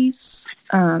 families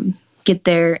get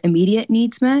their immediate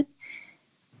needs met.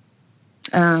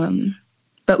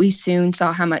 But we soon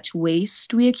saw how much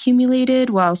waste we accumulated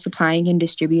while supplying and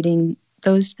distributing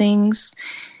those things.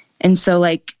 And so,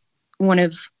 one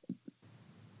of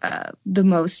the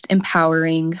most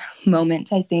empowering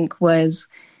moments, I think, was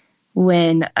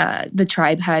when the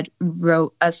tribe had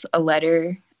wrote us a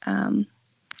letter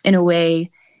in a way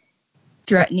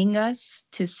threatening us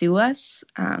to sue us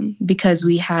because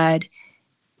we had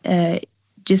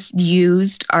just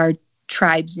used our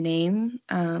tribe's name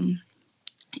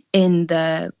in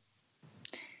the,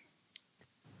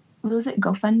 what was it,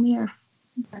 GoFundMe or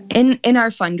in our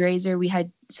fundraiser. We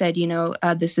had said,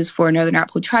 this is for Northern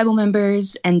Arapaho tribal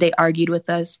members, and they argued with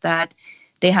us that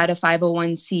they had a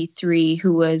 501c3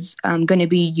 who was going to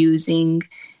be using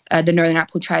the Northern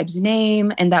Arapaho tribe's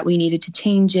name, and that we needed to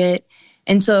change it.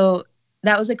 And so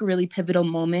that was a really pivotal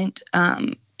moment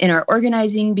in our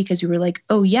organizing, because we were like,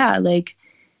 oh yeah,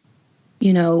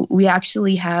 we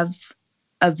actually have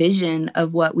a vision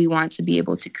of what we want to be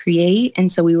able to create.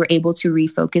 And so we were able to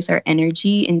refocus our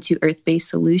energy into earth-based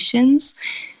solutions,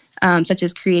 such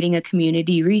as creating a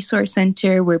community resource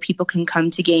center where people can come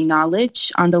to gain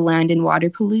knowledge on the land and water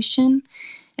pollution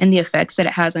and the effects that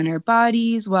it has on our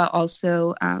bodies, while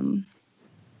also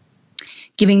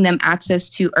giving them access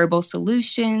to herbal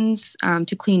solutions,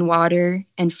 to clean water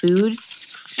and food,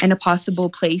 and a possible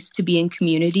place to be in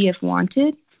community if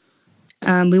wanted.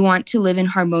 We want to live in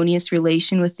harmonious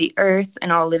relation with the earth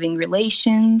and all living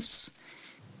relations.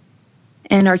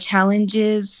 And our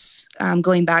challenges,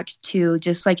 going back to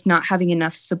just not having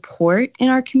enough support in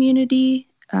our community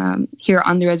here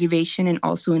on the reservation and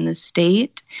also in the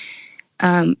state,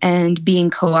 and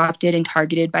being co-opted and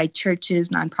targeted by churches,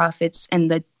 nonprofits, and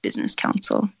the Business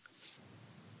Council.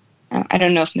 I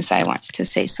don't know if Messiah wants to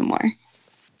say some more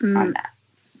on that.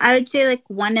 I would say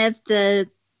one of the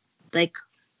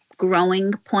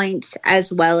growing points,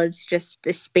 as well as just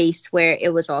the space where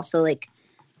it was also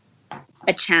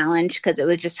a challenge because it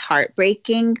was just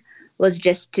heartbreaking, was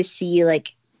just to see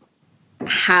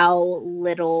how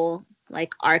little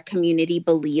our community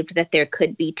believed that there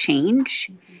could be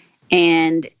change.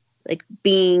 And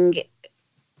being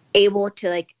able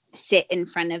to sit in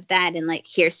front of that and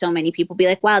hear so many people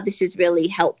be wow, this is really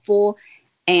helpful.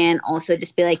 And also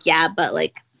just be yeah, but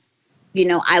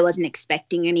I wasn't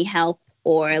expecting any help,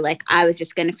 or I was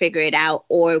just going to figure it out,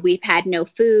 or we've had no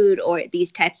food, or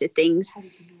these types of things.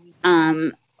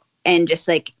 And just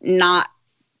not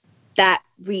that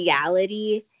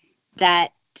reality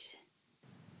that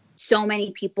so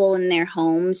many people in their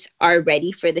homes are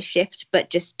ready for the shift, but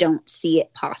just don't see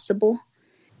it possible.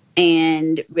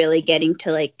 and really getting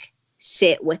to like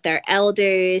sit with our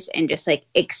elders and just like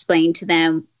explain to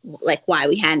them like why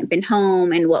we hadn't been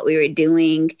home and what we were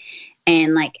doing.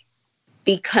 And like,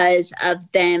 because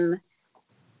of them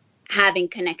having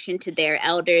connection to their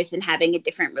elders and having a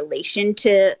different relation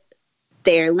to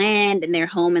their land and their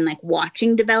home and like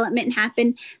watching development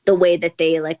happen, the way that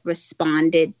they like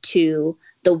responded to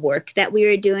the work that we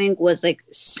were doing was like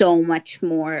so much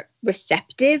more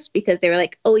receptive, because they were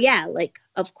like, oh yeah, like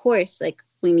of course, like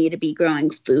we need to be growing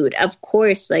food, of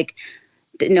course, like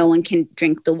no one can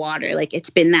drink the water, like it's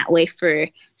been that way for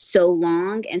so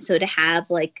long. And so to have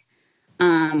like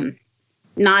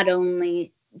not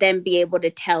only them be able to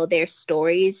tell their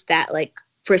stories that like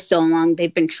for so long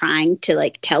they've been trying to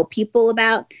like tell people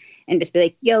about, and just be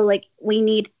like, yo, like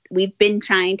we've been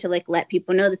trying to like let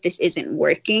people know that this isn't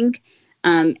working,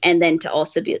 and then to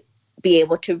also be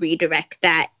able to redirect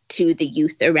that to the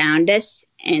youth around us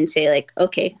and say like,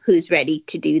 okay, who's ready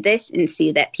to do this, and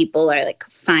see that people are like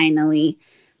finally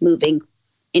moving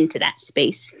into that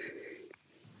space.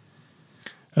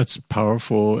 That's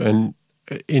powerful. And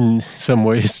in some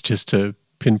ways, just to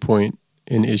pinpoint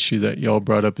an issue that y'all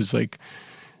brought up, is like,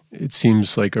 it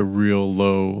seems like a real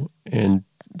low and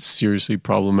seriously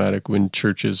problematic when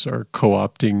churches are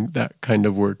co-opting that kind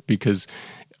of work, because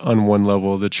on one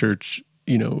level, the church,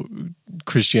 you know,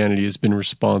 Christianity has been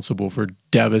responsible for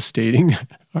devastating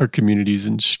our communities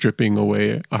and stripping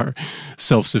away our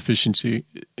self-sufficiency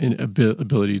and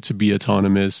ability to be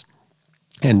autonomous,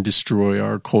 and destroy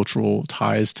our cultural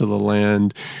ties to the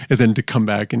land, and then to come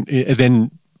back and then,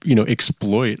 you know,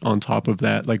 exploit on top of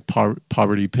that, like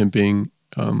poverty pimping,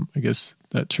 I guess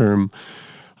that term,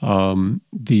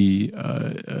 the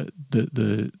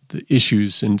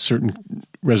issues in certain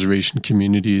reservation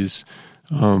communities,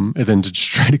 and then to just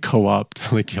try to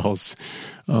co-opt like y'all's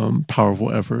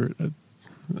powerful effort.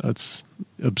 That's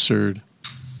absurd.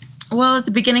 Well, at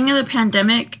the beginning of the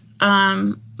pandemic,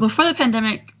 before the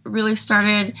pandemic really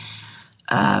started,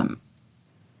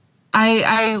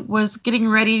 I was getting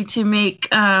ready to make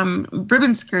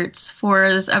ribbon skirts for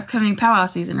this upcoming powwow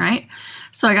season, right?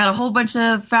 So I got a whole bunch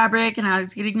of fabric and I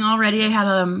was getting all ready. I had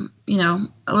a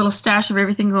little stash of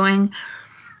everything going,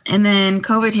 and then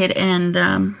COVID hit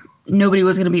and nobody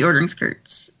was going to be ordering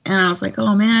skirts, and I was like,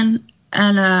 oh man.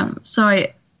 And so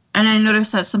I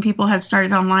noticed that some people had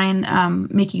started online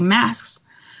making masks,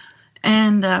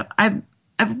 and I've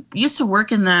used to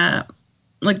work in the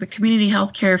community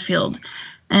healthcare field.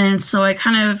 And so I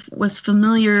kind of was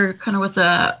familiar kind of with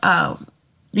the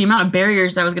amount of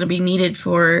barriers that was going to be needed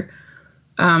for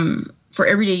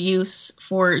everyday use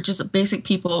for just basic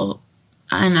people,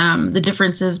 and the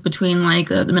differences between like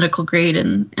the medical grade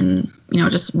and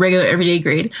just regular everyday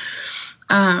grade.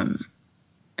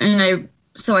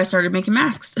 So I started making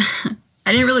masks.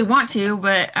 I didn't really want to,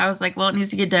 but I was like, well, it needs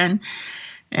to get done.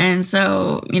 And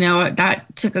so, that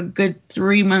took a good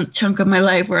 3-month chunk of my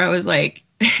life where I was like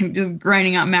just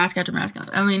grinding out mask after mask.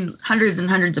 I mean, hundreds and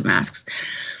hundreds of masks.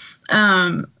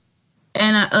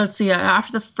 Let's see,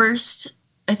 after the first,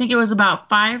 I think it was about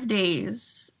 5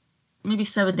 days, maybe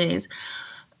 7 days,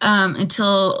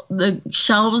 until the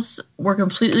shelves were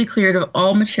completely cleared of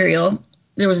all material.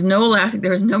 There was no elastic,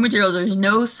 there was no materials, there was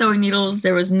no sewing needles,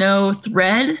 there was no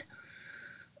thread.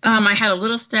 I had a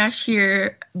little stash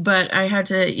here, but I had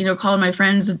to, call my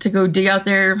friends to go dig out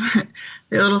their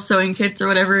little sewing kits or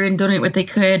whatever and donate what they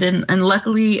could. And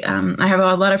luckily, I have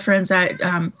a lot of friends that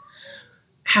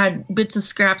had bits of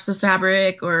scraps of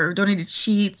fabric or donated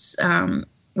sheets.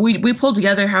 We pulled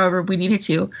together however we needed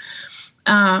to.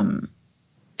 And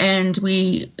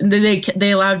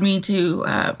they allowed me to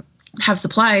have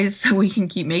supplies so we can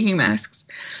keep making masks.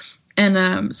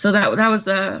 And so that was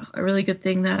a really good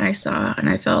thing that I saw and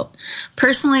I felt.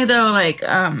 Personally, though,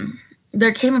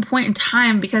 there came a point in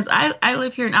time, because I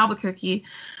live here in Albuquerque,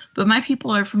 but my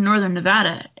people are from northern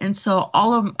Nevada, and so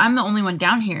I'm the only one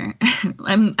down here.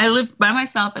 I live by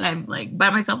myself, and I'm like by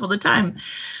myself all the time.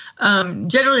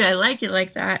 Generally, I like it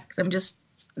like that because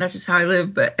that's just how I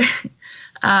live. But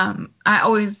I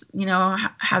always,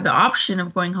 have the option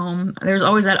of going home. There's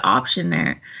always that option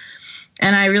there,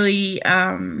 and I really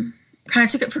kind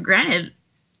of took it for granted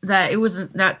that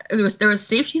there was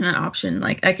safety in that option.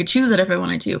 Like I could choose it if I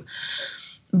wanted to.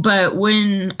 But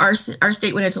when our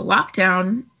state went into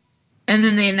lockdown, and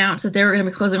then they announced that they were going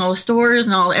to be closing all the stores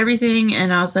and everything,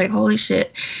 and I was like, holy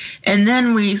shit. And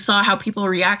then we saw how people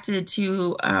reacted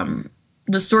to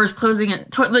the stores closing and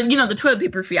the toilet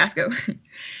paper fiasco.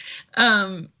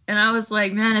 And I was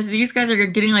like, man, if these guys are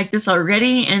getting like this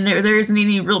already, and there isn't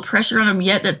any real pressure on them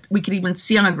yet that we could even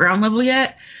see on a ground level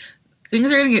yet, things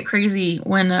are going to get crazy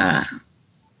when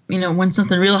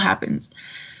something real happens.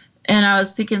 And I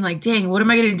was thinking, like, dang, what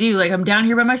am I going to do? Like, I'm down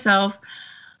here by myself.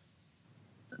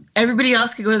 Everybody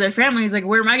else could go to their families. Like,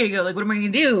 where am I going to go? Like, what am I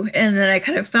going to do? And then I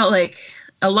kind of felt like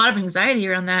a lot of anxiety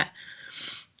around that.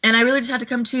 And I really just had to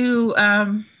come to,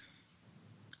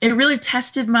 it really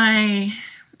tested my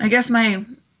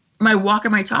walk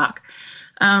and my talk.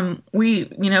 We,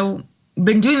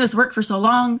 been doing this work for so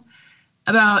long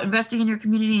about investing in your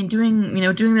community and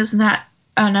doing this and that.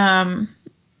 And,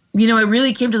 it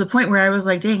really came to the point where I was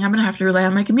like, dang, I'm going to have to rely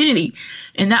on my community.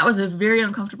 And that was a very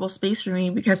uncomfortable space for me,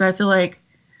 because I feel like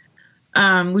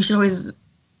we should always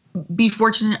be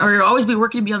fortunate, or always be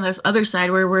working to be on this other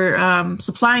side where we're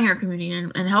supplying our community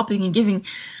and helping and giving.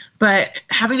 But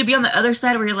having to be on the other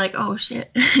side where you're like, oh,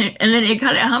 shit. And then it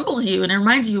kind of humbles you and it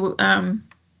reminds you,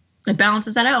 it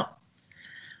balances that out.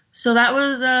 So that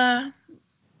was a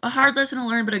hard lesson to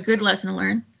learn, but a good lesson to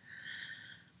learn.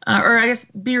 Or I guess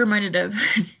be reminded of.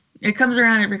 It comes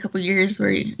around every couple of years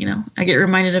where, I get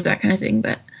reminded of that kind of thing.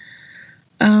 But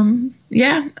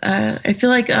I feel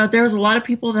like there was a lot of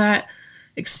people that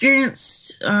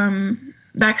experienced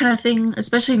that kind of thing,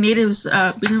 especially natives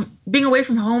being away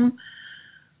from home.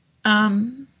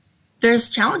 There's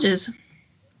challenges,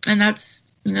 and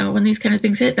that's, when these kind of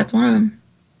things hit, that's one of them.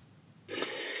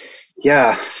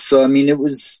 Yeah. So, it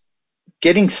was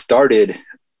getting started,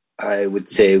 I would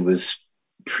say, was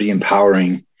pretty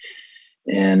empowering.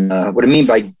 And what I mean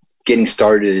by getting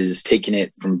started is taking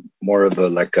it from more of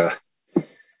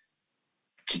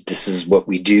this is what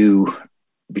we do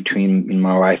between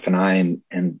my wife and I and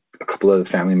a couple other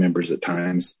family members at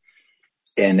times,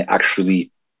 and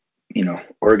actually,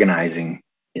 organizing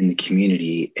in the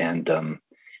community and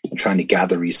trying to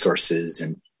gather resources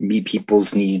and meet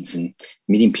people's needs and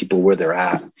meeting people where they're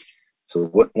at.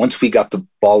 So once we got the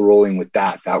ball rolling with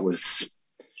that was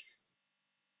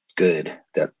good.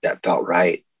 That felt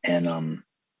right. And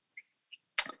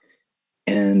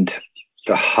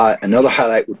another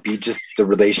highlight would be just the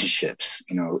relationships,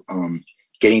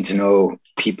 getting to know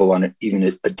people on even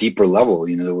a deeper level.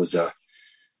 There was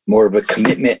more of a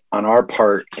commitment on our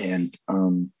part, and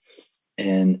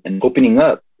opening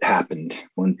up happened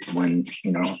when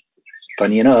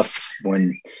funny enough,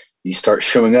 when you start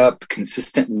showing up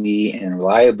consistently and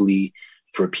reliably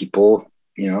for people,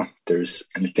 there's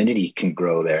an affinity can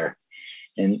grow there.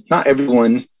 And not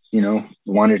everyone,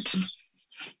 wanted to,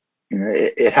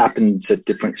 it happens at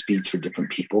different speeds for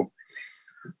different people.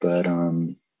 But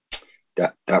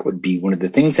that would be one of the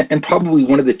things, and probably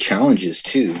one of the challenges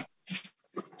too,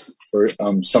 for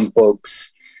some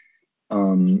folks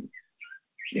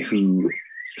who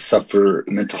suffer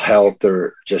mental health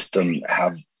or just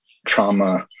have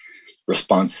trauma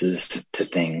responses to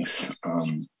things.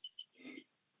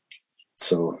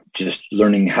 So just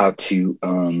learning how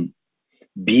to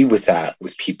be with that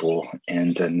with people,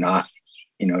 and not,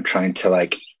 trying to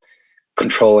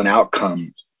control an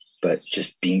outcome, but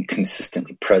just being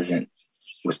consistently present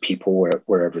with people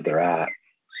wherever they're at.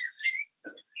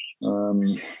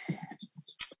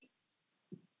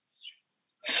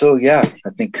 So yeah, I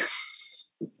think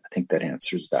that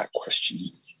answers that question.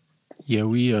 Yeah,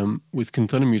 we with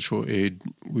Kantana Mutual Aid,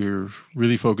 we're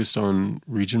really focused on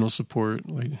regional support,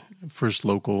 like first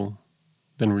local,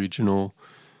 then regional,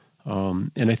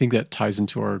 and I think that ties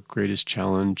into our greatest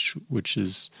challenge, which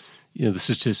is, the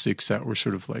statistics that were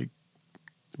sort of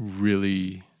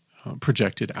really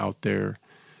projected out there,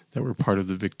 that were part of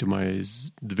the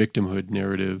victimhood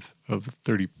narrative of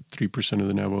 33% of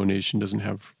the Navajo Nation doesn't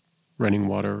have running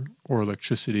water or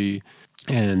electricity.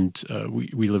 And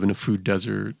we live in a food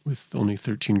desert with only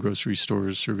 13 grocery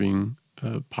stores serving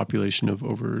a population of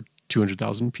over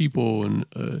 200,000 people in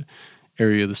an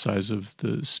area the size of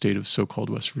the state of so-called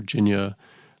West Virginia.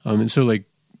 And so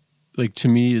to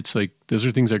me, it's those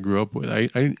are things I grew up with.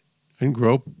 I didn't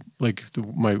grow up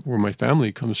where my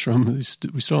family comes from. We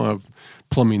still have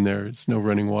plumbing there. It's no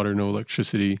running water, no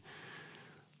electricity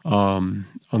on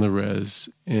the res.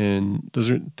 And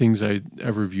those aren't things I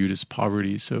ever viewed as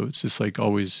poverty. So it's just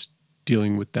always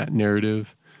dealing with that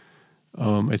narrative,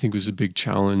 I think was a big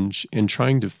challenge, and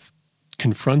trying to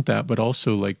confront that, but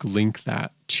also link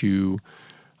that to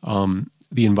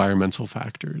the environmental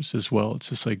factors as well. It's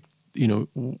just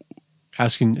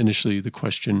asking initially the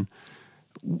question,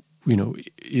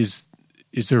 is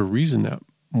there a reason that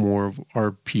more of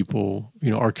our people,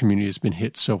 our community has been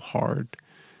hit so hard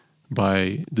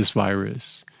by this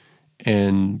virus?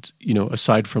 And,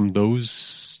 aside from those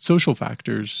social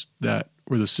factors that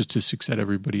were the statistics that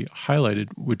everybody highlighted,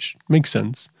 which makes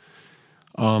sense,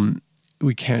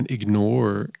 we can't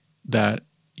ignore that,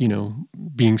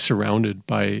 being surrounded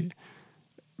by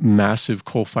massive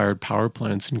coal-fired power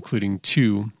plants, including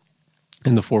 2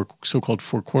 in the so-called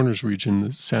Four Corners region,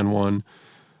 the San Juan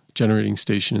generating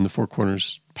station and the Four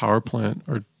Corners power plant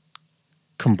are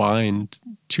combined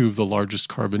two of the largest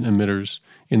carbon emitters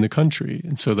in the country.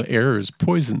 And so the air is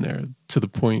poison there to the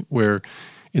point where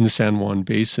in the San Juan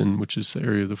Basin, which is the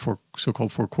area of the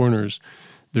so-called Four Corners,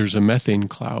 there's a methane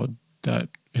cloud that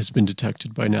has been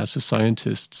detected by NASA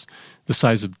scientists the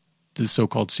size of the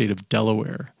so-called state of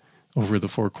Delaware over the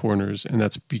Four Corners. And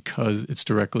that's because it's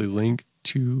directly linked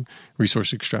to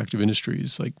resource extractive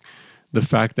industries. Like the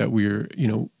fact that we're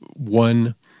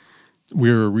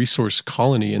a resource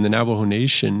colony, and the Navajo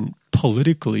Nation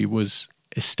politically was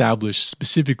established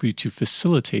specifically to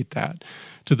facilitate that,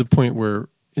 to the point where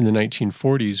in the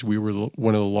 1940s we were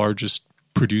one of the largest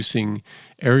producing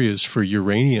areas for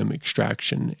uranium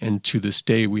extraction. And to this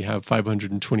day we have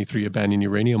 523 abandoned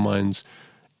uranium mines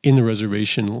in the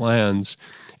reservation lands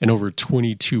and over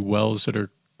 22 wells that are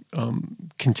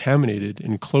contaminated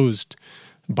and closed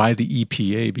by the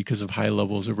EPA because of high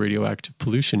levels of radioactive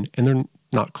pollution, and they're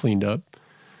not cleaned up.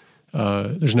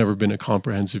 There's never been a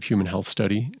comprehensive human health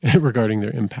study regarding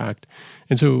their impact.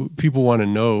 And so people want to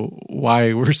know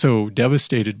why we're so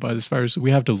devastated by this virus.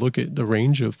 We have to look at the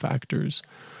range of factors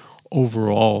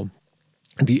overall,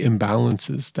 the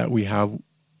imbalances that we have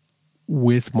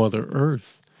with Mother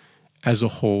Earth as a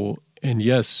whole. And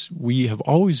yes, we have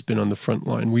always been on the front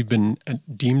line. We've been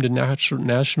deemed a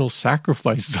national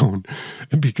sacrifice zone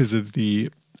because of the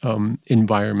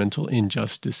environmental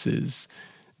injustices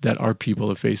that our people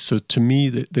have faced. So to me,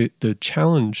 the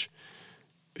challenge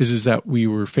is that we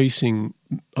were facing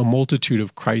a multitude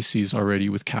of crises already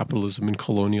with capitalism and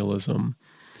colonialism,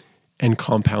 and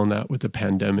compound that with the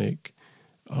pandemic,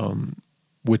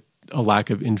 with a lack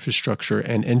of infrastructure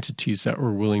and entities that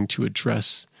were willing to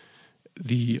address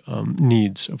the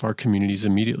needs of our communities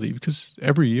immediately. Because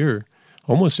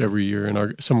almost every year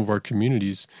in some of our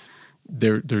communities,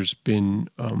 there's been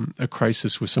a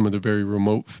crisis with some of the very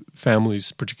remote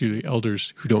families, particularly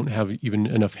elders, who don't have even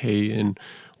enough hay and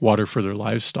water for their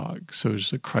livestock. So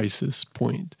there's a crisis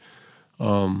point.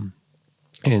 And,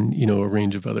 a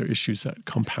range of other issues that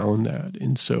compound that.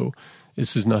 And so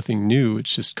this is nothing new.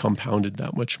 It's just compounded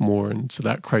that much more. And so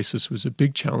that crisis was a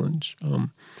big challenge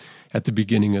at the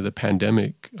beginning of the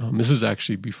pandemic. This is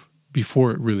actually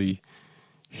before it really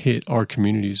hit our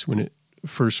communities, when it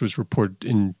first was reported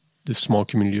in the small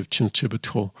community of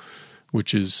Chinchibato,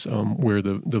 which is where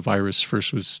the virus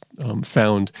first was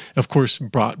found, of course,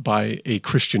 brought by a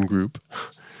Christian group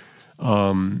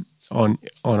on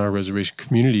our reservation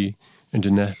community in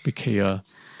Denebikea.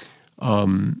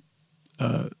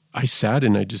 I sat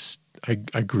and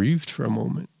I grieved for a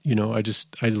moment.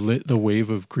 I let the wave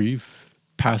of grief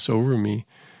pass over me,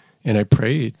 and I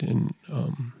prayed, and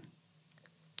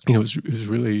it was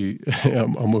really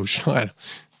emotional.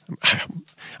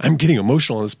 I'm getting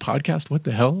emotional on this podcast. What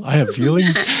the hell? I have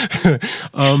feelings.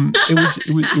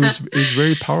 It was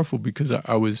very powerful because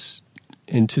I was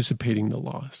anticipating the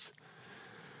loss,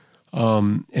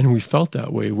 and we felt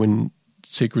that way when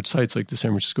sacred sites like the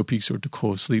San Francisco Peaks or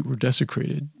Toccoa Sleep were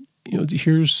desecrated.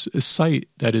 Here's a site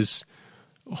that is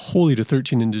holy to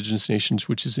 13 indigenous nations,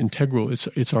 which is integral.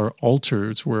 It's our altar.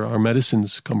 It's where our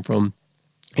medicines come from,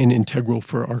 and integral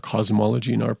for our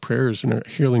cosmology and our prayers and our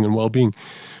healing and well-being,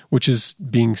 which is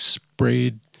being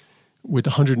sprayed with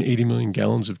 180 million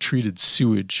gallons of treated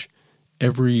sewage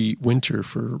every winter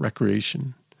for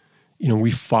recreation.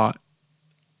 We fought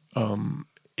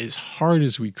as hard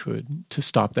as we could to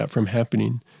stop that from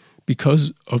happening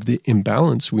because of the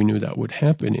imbalance we knew that would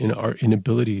happen in our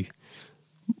inability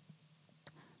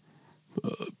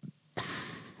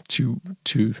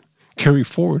to carry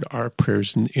forward our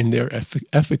prayers in their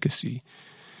efficacy.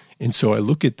 And so I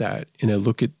look at that, and I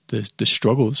look at the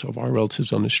struggles of our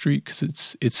relatives on the street, because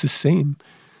it's the same.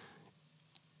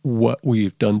 What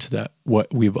we've done to that,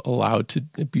 what we've allowed to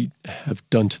have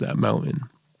done to that mountain,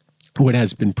 what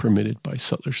has been permitted by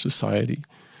settler society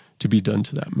to be done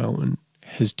to that mountain,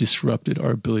 has disrupted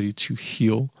our ability to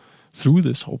heal through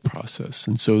this whole process.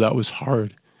 And so that was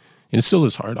hard. And it still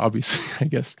is hard, obviously, I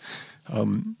guess.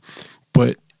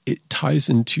 But it ties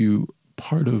into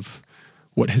part of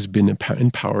what has been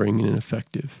empowering and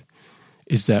effective,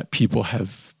 is that people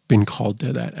have been called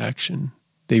to that action.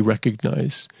 They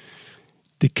recognize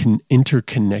the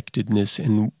interconnectedness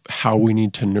and how we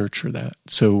need to nurture that.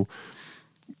 So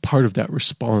part of that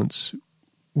response,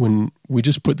 when we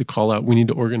just put the call out, we need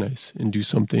to organize and do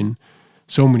something,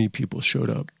 so many people showed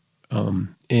up.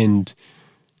 And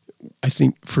I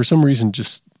think for some reason,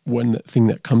 just one thing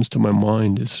that comes to my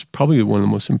mind is probably one of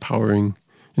the most empowering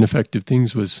and effective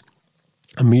things was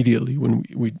immediately when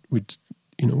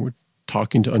we're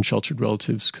talking to unsheltered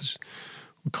relatives, because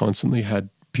We constantly had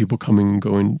people coming and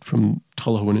going from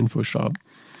Teleho and InfoShop.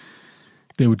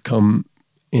 They would come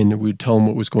and we'd tell them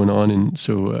what was going on. And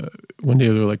so one day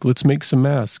they're like, let's make some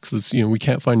masks. We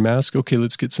can't find masks. Okay,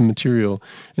 let's get some material.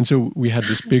 And so we had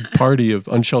this big party of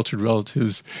unsheltered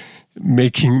relatives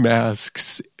making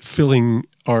masks, filling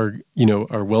our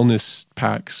wellness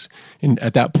packs. And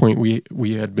at that point,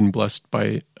 we had been blessed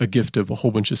by a gift of a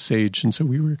whole bunch of sage. And so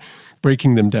we were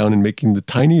breaking them down and making the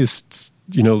tiniest,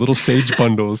 little sage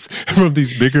bundles from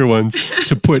these bigger ones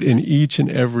to put in each and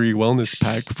every wellness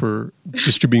pack for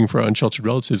distributing for our unsheltered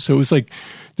relatives. So it was like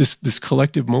this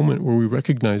collective moment where we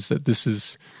recognized that this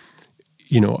is,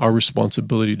 our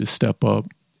responsibility to step up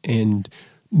and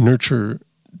nurture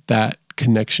that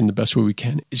connection the best way we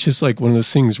can. It's just like one of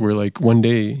those things where like one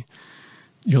day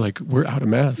you're like, we're out of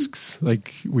masks.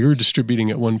 Like we were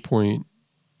distributing at one point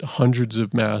hundreds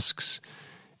of masks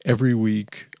every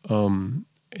week.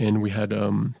 And we had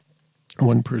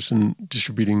one person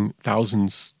distributing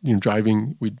thousands,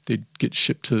 driving. They'd get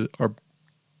shipped to our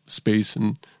space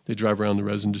and they drive around the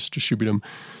res and just distribute them.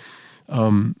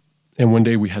 And one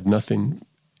day we had nothing.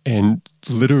 And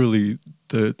literally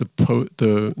the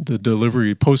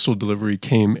postal delivery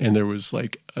came and there was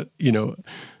like,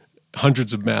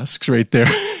 hundreds of masks right there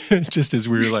just as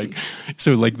we were like,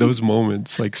 so like those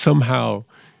moments, like somehow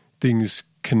things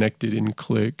connected and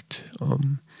clicked.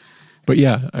 But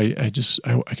yeah, I guess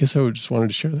I just wanted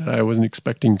to share that. I wasn't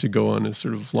expecting to go on a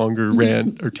sort of longer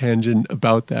rant or tangent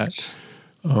about that.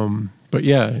 But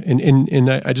yeah, and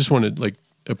I just want to like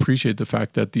appreciate the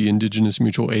fact that the Indigenous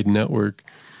Mutual Aid Network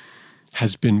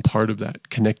has been part of that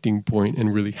connecting point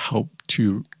and really helped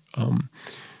to,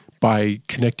 by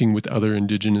connecting with other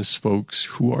Indigenous folks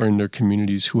who are in their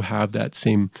communities who have that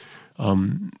same,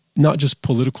 not just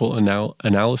political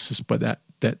analysis, but that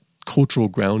cultural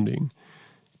grounding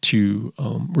to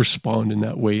respond in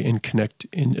that way and connect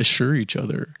and assure each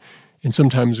other. And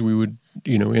sometimes we would,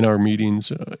 in our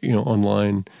meetings,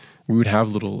 online, we would have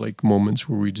little like moments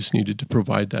where we just needed to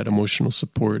provide that emotional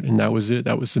support. And that was it.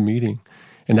 That was the meeting.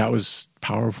 And that was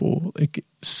powerful, like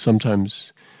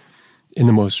sometimes in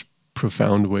the most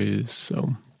profound ways.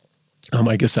 So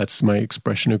I guess that's my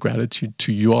expression of gratitude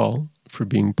to you all for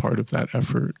being part of that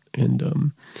effort.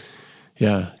 And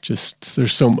just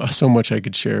there's so much I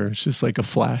could share. It's just like a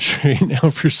flash right now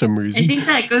for some reason. I think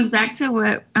that goes back to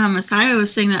what Messiah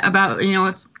was saying about,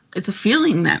 it's a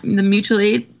feeling that the mutual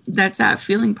aid, that's that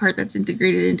feeling part that's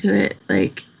integrated into it.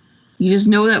 Like you just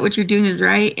know that what you're doing is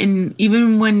right. And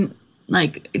even when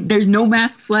like there's no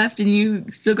masks left and you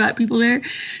still got people there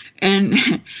and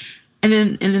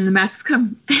then the masks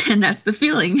come and that's the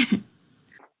feeling.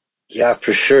 Yeah,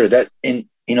 for sure. That, and,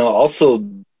 also,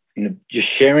 just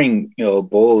sharing, a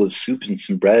bowl of soup and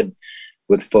some bread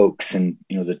with folks and,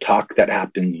 the talk that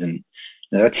happens and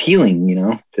that's healing,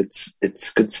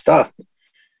 it's good stuff.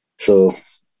 So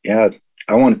yeah,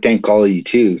 I want to thank all of you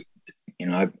too.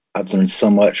 I've learned so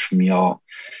much from y'all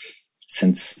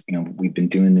since, we've been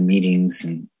doing the meetings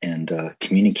and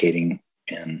communicating,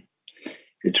 and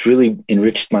it's really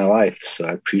enriched my life. So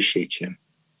I appreciate you.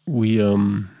 We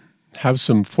have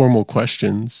some formal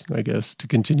questions, I guess, to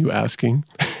continue asking,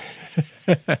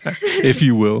 if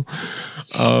you will.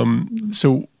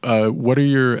 So what are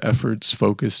your efforts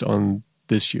focused on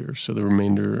this year? So the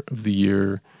remainder of the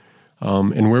year,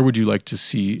 and where would you like to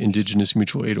see Indigenous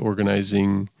mutual aid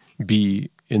organizing be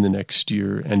in the next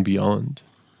year and beyond?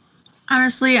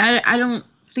 Honestly, I don't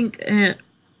think, I'm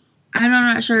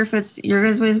not sure if it's your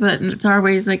guys' ways, but it's our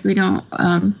ways. Like we don't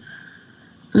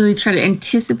really try to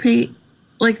anticipate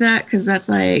like that, because that's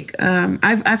like,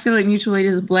 I feel like mutual aid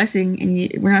is a blessing,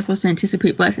 and we're not supposed to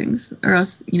anticipate blessings, or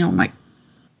else,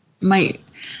 might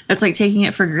that's like taking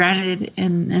it for granted,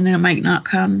 and it might not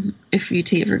come if you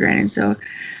take it for granted. So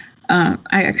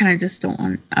I kind of just don't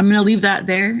want. I'm gonna leave that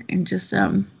there and just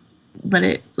let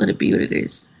it be what it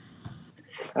is.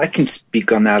 I can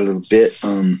speak on that a little bit.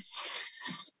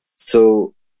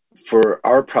 So for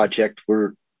our project,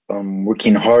 we're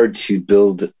working hard to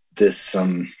build this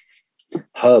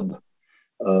hub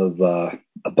of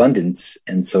abundance,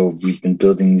 and so we've been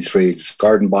building these raised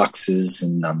garden boxes,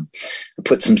 and I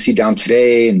put some seed down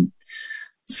today, and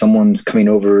someone's coming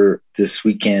over this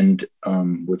weekend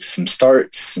with some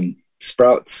starts and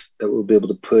sprouts that we'll be able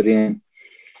to put in.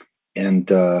 And,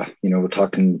 we're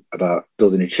talking about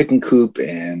building a chicken coop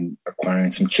and acquiring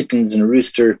some chickens and a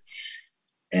rooster,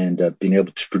 and being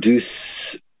able to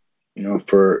produce,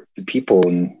 for the people.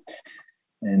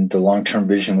 And the long-term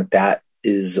vision with that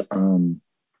is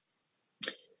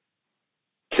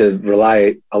to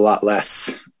rely a lot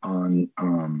less on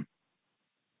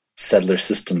settler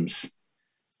systems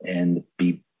and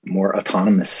be more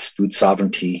autonomous food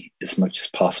sovereignty as much as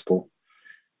possible.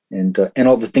 And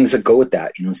all the things that go with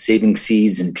that, saving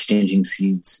seeds and exchanging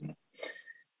seeds,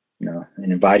 and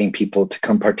inviting people to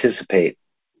come participate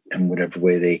in whatever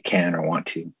way they can or want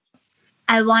to.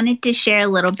 I wanted to share a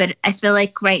little bit. I feel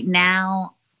like right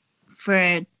now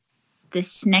for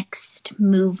this next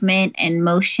movement and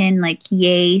motion, like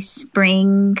yay,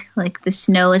 spring, like the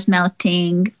snow is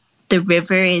melting, the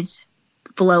river is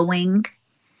flowing.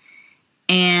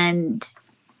 And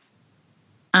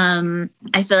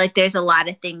I feel like there's a lot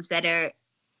of things that are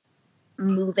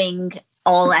moving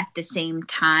all at the same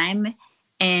time.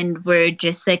 And we're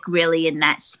just like really in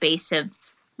that space of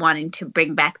wanting to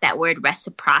bring back that word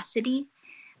reciprocity,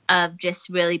 of just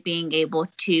really being able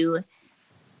to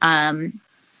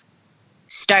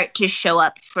start to show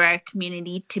up for our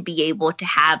community, to be able to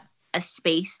have a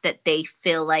space that they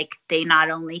feel like they not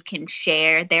only can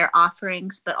share their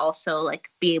offerings, but also like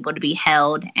be able to be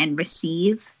held and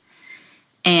receive.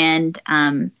 And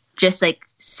just like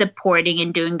supporting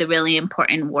and doing the really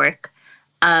important work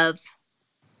of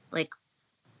like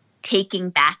taking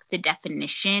back the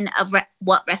definition of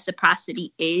what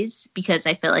reciprocity is, because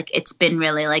I feel like it's been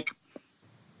really like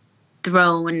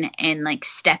thrown and like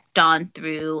stepped on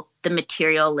through the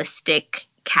materialistic,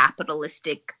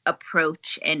 capitalistic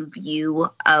approach and view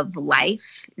of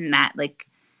life, and that like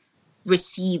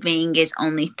receiving is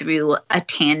only through a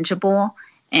tangible.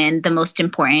 And the most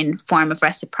important form of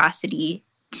reciprocity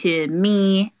to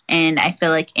me, and I feel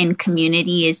like in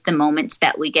community, is the moments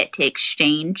that we get to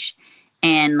exchange,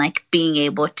 and like being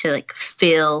able to like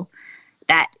feel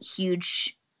that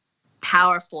huge,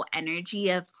 powerful energy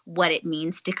of what it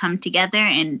means to come together.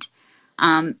 And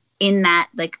in that,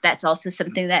 like, that's also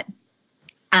something that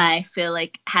I feel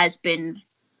like has been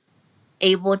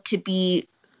able to be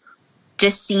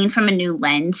just seen from a new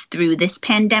lens through this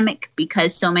pandemic,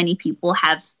 because so many people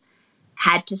have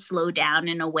had to slow down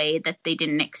in a way that they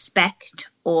didn't expect,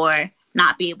 or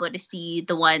not be able to see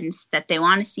the ones that they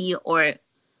want to see, or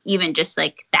even just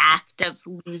like the act of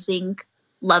losing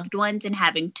loved ones and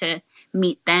having to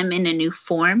meet them in a new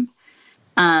form.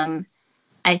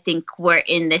 I think we're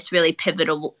in this really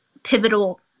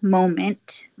pivotal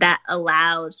moment that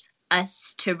allows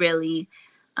us to really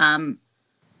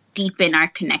deepen our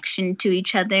connection to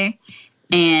each other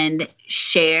and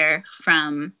share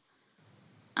from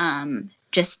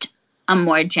just a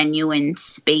more genuine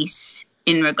space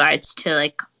in regards to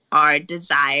like our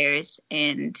desires,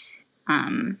 and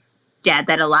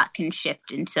that a lot can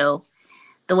shift. And so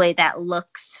the way that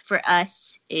looks for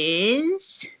us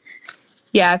is,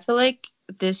 I feel like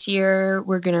this year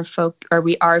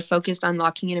we are focused on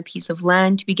locking in a piece of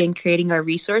land to begin creating our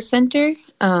resource center,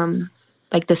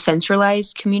 like the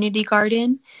centralized community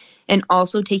garden, and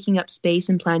also taking up space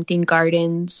and planting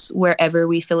gardens wherever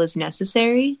we feel is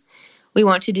necessary. We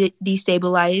want to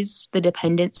destabilize the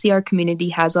dependency our community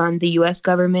has on the U.S.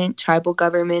 government, tribal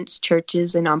governments,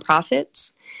 churches, and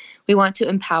nonprofits. We want to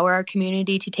empower our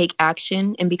community to take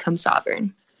action and become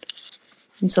sovereign.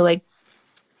 And so, like,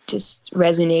 just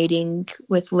resonating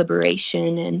with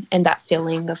liberation and that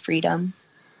feeling of freedom.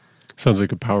 Sounds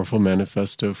like a powerful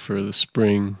manifesto for the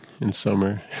spring and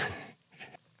summer.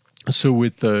 So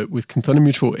with Kinthunna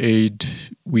Mutual Aid,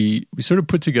 we sort of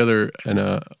put together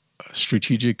a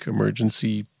strategic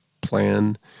emergency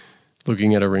plan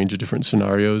looking at a range of different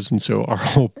scenarios. And so our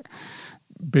whole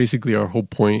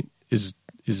point is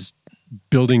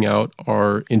building out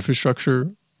our infrastructure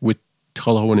with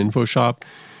Talahoan Info Shop.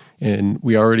 And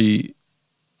we already,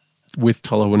 with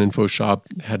Talahoan Info Shop,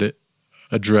 had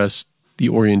addressed the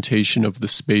orientation of the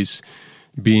space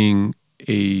being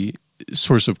a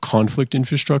source of conflict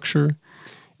infrastructure.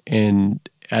 And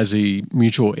as a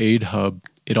mutual aid hub,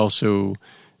 it also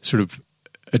sort of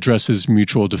addresses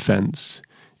mutual defense.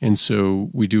 And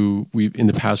so in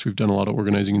the past, we've done a lot of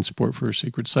organizing and support for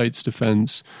sacred sites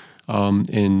defense,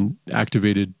 and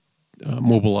activated,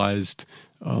 mobilized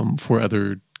for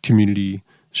other community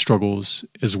struggles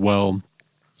as well.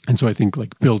 And so I think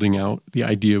like building out the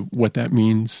idea of what that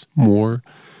means more.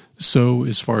 So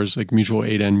as far as like mutual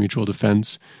aid and mutual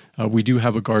defense, we do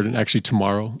have a garden. Actually,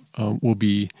 tomorrow we'll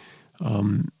be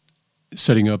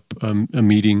setting up a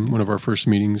meeting, one of our first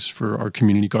meetings for our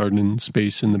community garden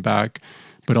space in the back.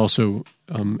 But also,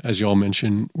 as y'all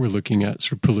mentioned, we're looking at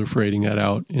sort of proliferating that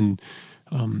out and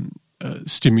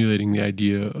stimulating the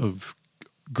idea of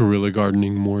guerrilla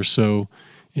gardening more so,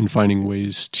 in finding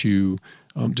ways to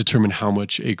determine how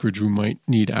much acreage we might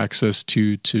need access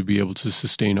to be able to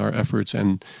sustain our efforts,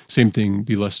 and same thing,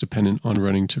 be less dependent on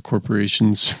running to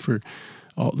corporations for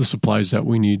all the supplies that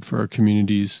we need for our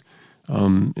communities.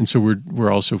 And so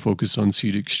we're also focused on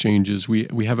seed exchanges.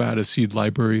 We have had a seed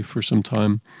library for some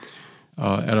time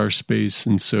at our space,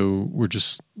 and so we're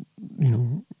just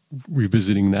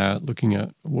revisiting that, looking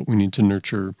at what we need to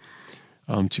nurture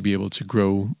to be able to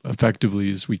grow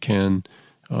effectively as we can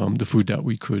the food that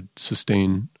we could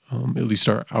sustain, at least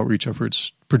our outreach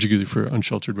efforts, particularly for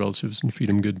unsheltered relatives, and feed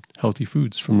them good, healthy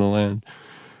foods from the land.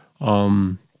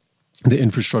 The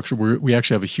infrastructure, we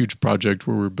actually have a huge project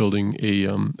where we're building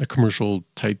a commercial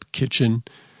type kitchen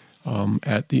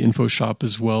at the info shop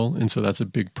as well. And so that's a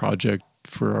big project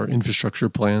for our infrastructure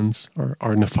plans,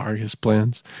 our nefarious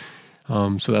plans.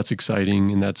 So that's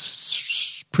exciting, and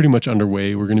that's pretty much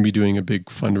underway. We're going to be doing a big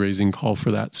fundraising call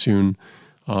for that soon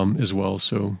as well.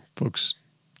 So folks,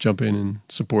 jump in and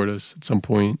support us at some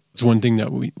point. It's one thing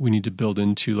that we need to build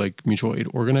into like mutual aid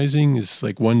organizing is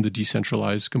like, one, the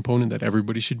decentralized component that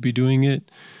everybody should be doing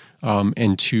it.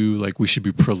 And two, like we should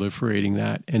be proliferating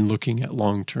that and looking at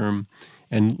long-term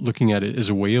and looking at it as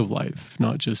a way of life,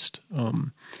 not just,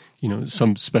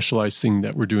 some specialized thing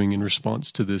that we're doing in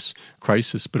response to this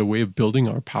crisis, but a way of building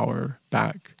our power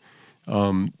back,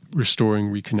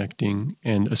 restoring, reconnecting,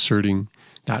 and asserting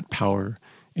that power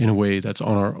in a way that's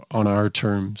on our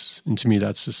terms. And to me,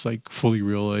 that's just like fully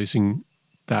realizing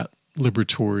that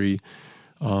liberatory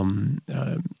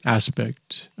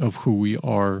aspect of who we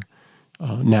are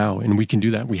now. And we can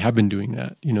do that. We have been doing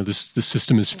that. The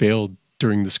system has failed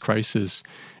during this crisis,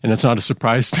 and that's not a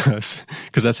surprise to us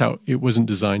because that's how it wasn't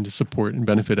designed to support and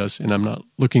benefit us. And I'm not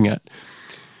looking at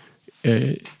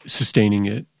sustaining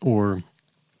it or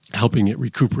helping it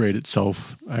recuperate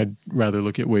itself. I'd rather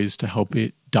look at ways to help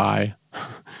it die.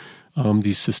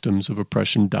 These systems of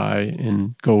oppression die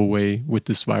and go away with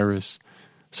this virus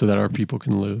so that our people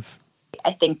can live.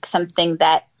 I think something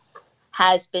that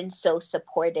has been so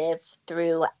supportive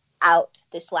throughout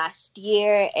this last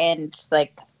year and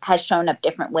like has shown up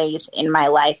different ways in my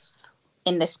life,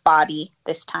 in this body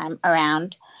this time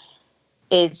around,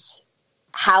 is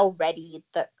how ready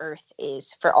the earth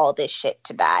is for all this shit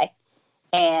to die.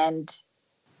 And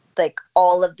like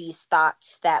all of these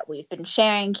thoughts that we've been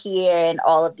sharing here and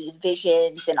all of these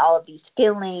visions and all of these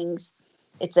feelings,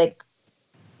 it's like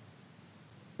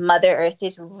Mother Earth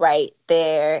is right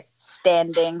there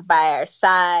standing by our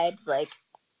side. Like,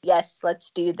 yes,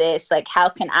 let's do this. Like, how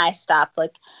can I stop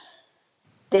like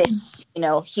this,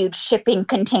 huge shipping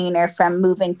container from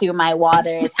moving through my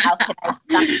waters? How can I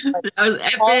stop? Like, that was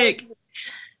epic.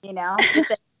 Just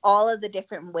like all of the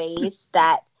different ways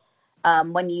that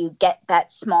when you get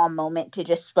that small moment to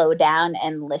just slow down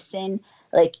and listen,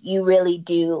 like you really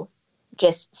do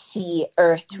just see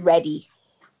Earth ready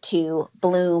to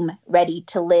bloom, ready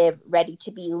to live, ready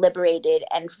to be liberated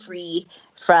and free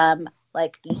from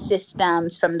like these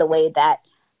systems, from the way that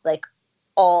like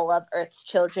all of Earth's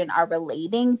children are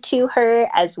relating to her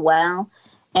as well.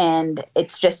 And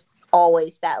it's just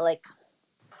always that like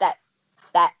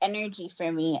that energy for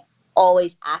me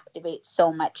always activates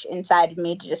so much inside of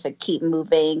me to just like keep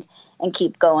moving and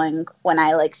keep going when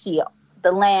I like see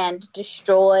the land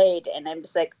destroyed, and I'm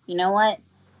just like, you know what?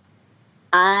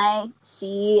 I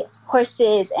see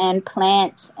horses and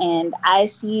plants, and I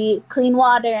see clean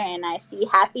water, and I see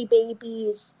happy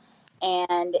babies,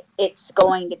 and it's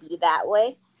going to be that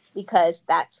way because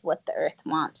that's what the earth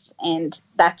wants. And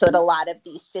that's what a lot of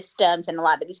these systems and a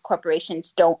lot of these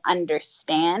corporations don't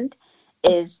understand,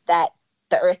 is that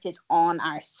the earth is on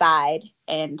our side,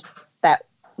 and that,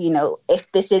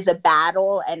 if this is a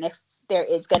battle and if there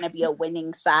is going to be a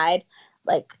winning side,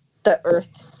 like the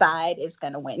earth side is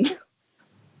going to win.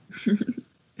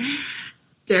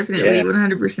 Definitely, yeah.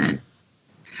 100%.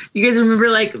 You guys remember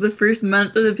like the first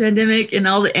month of the pandemic and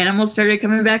all the animals started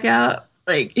coming back out?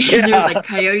 Like there was like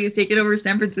coyotes taking over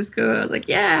San Francisco. I was like,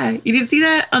 yeah, you didn't see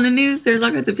that on the news? There's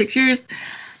all kinds of pictures.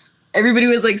 Everybody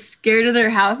was like scared of their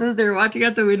houses. They were watching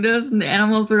out the windows, and the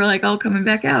animals were like all coming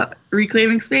back out,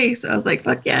 reclaiming space. I was like,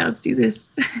 fuck yeah, let's do this.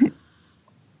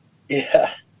 Yeah,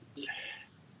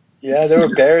 there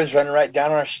were bears running right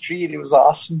down our street. It was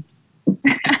awesome.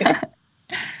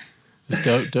 It's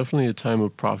definitely a time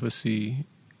of prophecy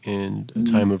and a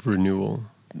time of renewal.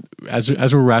 As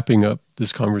we're wrapping up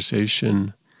this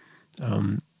conversation,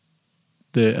 the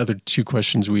other two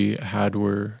questions we had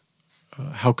were,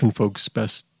 how can folks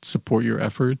best support your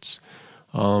efforts?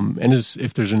 And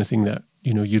if there's anything that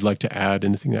you'd like to add,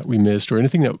 anything that we missed, or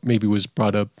anything that maybe was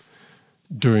brought up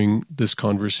during this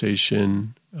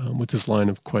conversation with this line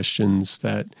of questions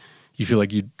that you feel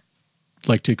like you'd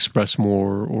like to express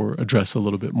more or address a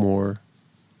little bit more?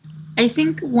 I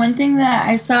think one thing that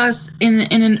I saw in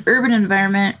an urban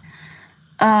environment,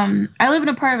 I live in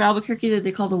a part of Albuquerque that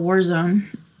they call the war zone.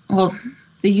 Well,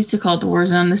 they used to call it the war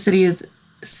zone. The city has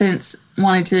since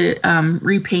wanted to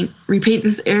repaint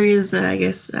this area's, I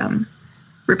guess,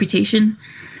 reputation.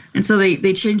 And so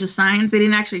they changed the signs. They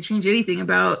didn't actually change anything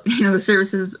about, the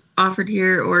services offered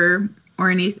here or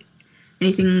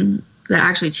anything that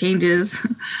actually changes.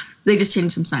 They just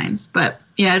changed some signs. But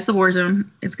yeah, it's the war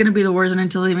zone. It's going to be the war zone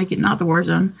until they make it not the war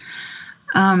zone.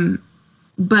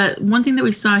 But one thing that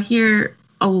we saw here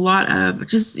a lot of,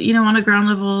 just, on a ground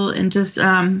level and just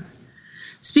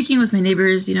speaking with my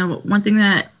neighbors, one thing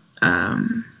that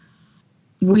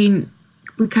we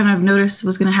kind of noticed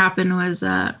was going to happen was,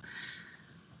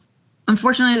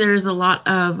 unfortunately, there's a lot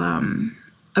of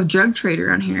drug trade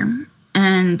around here.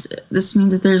 And this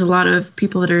means that there's a lot of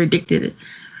people that are addicted,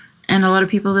 and a lot of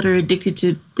people that are addicted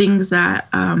to things that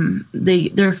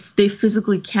they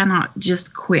physically cannot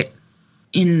just quit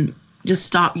and just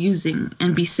stop using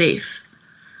and be safe.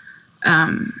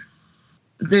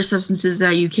 There's substances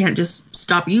that you can't just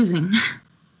stop using.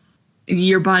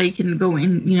 Your body can go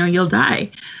in, you'll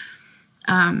die.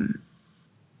 And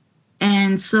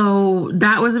so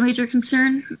that was a major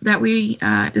concern that we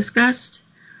discussed.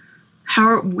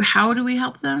 How do we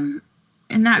help them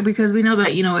in that? Because we know that,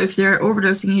 if they're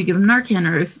overdosing, you give them Narcan,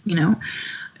 or if,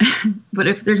 but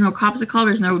if there's no cops to call,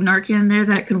 there's no Narcan there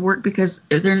that could work, because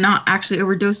if they're not actually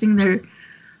overdosing,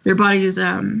 their bodies,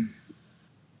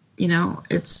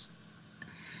 it's,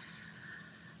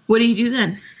 what do you do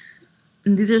then?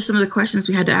 And these are some of the questions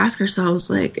we had to ask ourselves,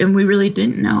 and we really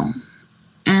didn't know.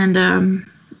 And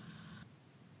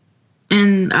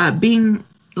being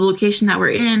the location that we're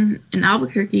in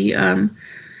Albuquerque,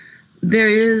 there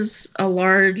is a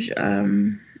large,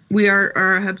 we are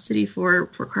a hub city for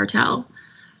cartel.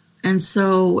 And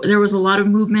so there was a lot of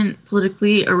movement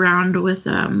politically around with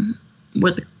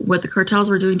what the cartels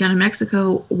were doing down in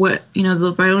Mexico,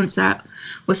 the violence that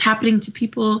was happening to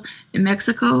people in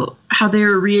Mexico, how they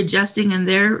were readjusting in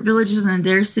their villages and in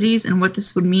their cities, and what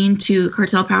this would mean to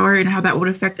cartel power and how that would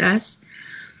affect us.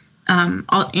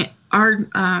 Our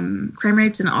crime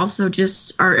rates, and also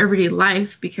just our everyday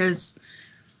life, because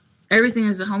everything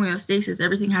is a homeostasis,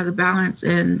 everything has a balance,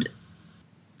 and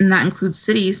that includes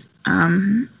cities.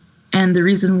 And the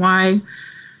reason why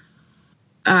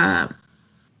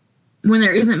when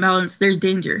there isn't balance, there's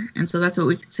danger. And so that's what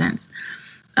we could sense.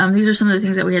 These are some of the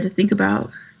things that we had to think about,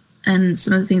 and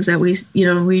some of the things that we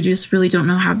just really don't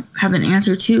know have an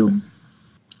answer to.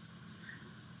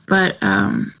 But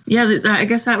I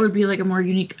guess that would be a more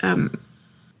unique,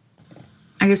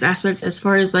 aspect as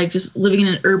far as just living in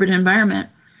an urban environment.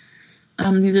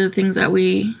 These are the things that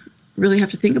we really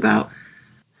have to think about.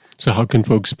 So how can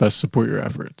folks best support your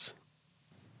efforts?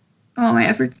 Oh, my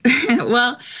efforts.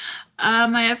 Well,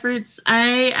 my efforts,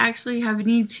 I actually have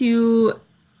need to,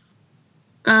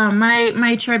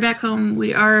 my tribe back home,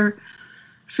 we are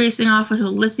facing off with a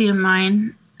lithium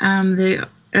mine.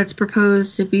 That's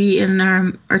proposed to be in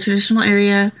our traditional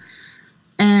area,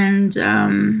 and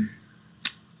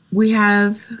we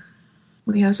have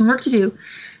some work to do.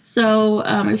 So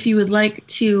if you would like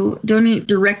to donate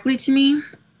directly to me,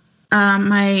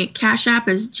 my Cash App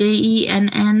is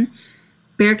JENN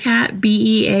Bearcat,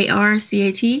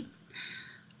 BEARCAT.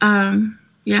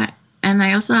 And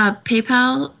I also have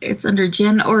PayPal. It's under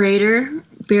Jen Orator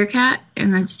Bearcat,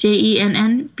 and that's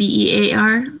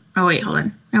JENNBEAR. Oh wait, hold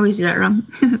on. I always do that wrong.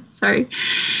 Sorry.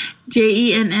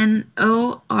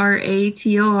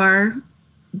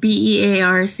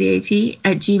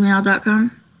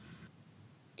 JENNORATORBEARCAT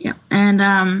Yeah. And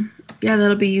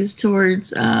that'll be used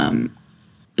towards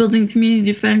building community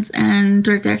defense and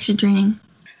direct action training.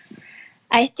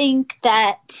 I think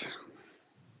that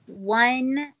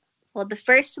the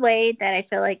first way that I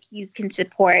feel like you can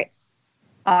support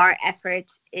our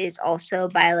efforts is also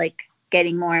by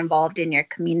getting more involved in your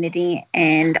community,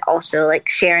 and also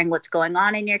sharing what's going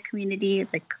on in your community.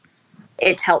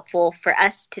 It's helpful for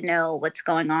us to know what's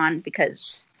going on,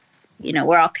 because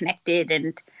we're all connected,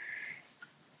 and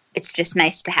it's just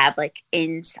nice to have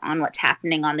ins on what's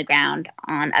happening on the ground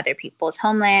on other people's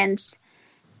homelands.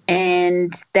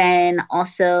 And then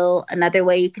also another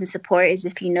way you can support is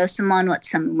if you know someone with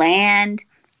some land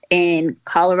in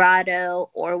Colorado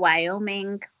or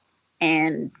Wyoming,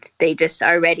 and they just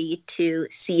are ready to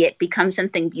see it become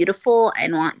something beautiful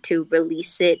and want to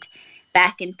release it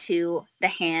back into the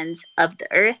hands of the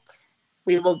earth,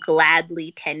 we will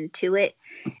gladly tend to it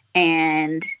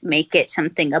and make it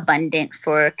something abundant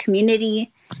for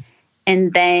community.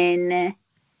 And then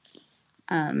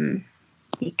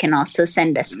you can also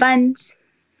send us funds.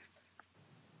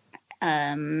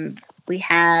 We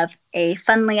have a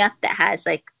Fundly up that has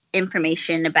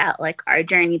information about our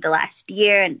journey the last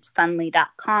year, and it's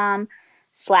fundly.com.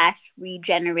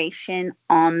 /regeneration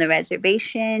on the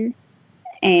reservation.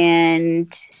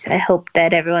 And I hope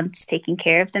that everyone's taking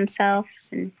care of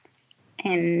themselves.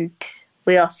 And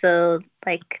we also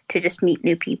like to just meet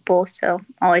new people. So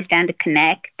always down to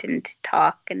connect and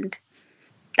talk. And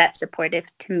that's supportive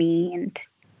to me. And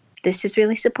this is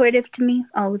really supportive to me,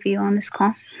 all of you on this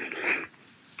call.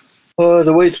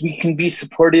 The ways we can be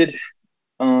supported,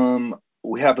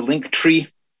 we have a link tree.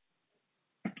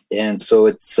 And so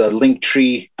it's a link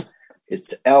tree.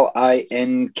 It's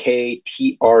linktr.ee/R,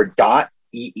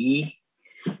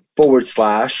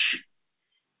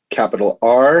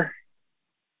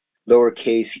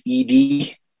 lowercase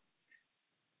ed,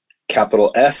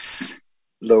 capital S,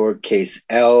 lowercase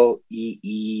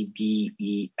LEEBES,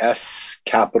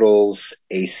 capitals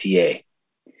ACA.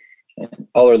 And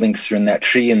all our links are in that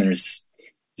tree, and there's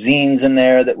zines in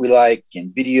there that we like,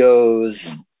 and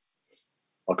videos, and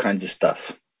all kinds of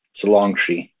stuff. It's a long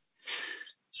tree.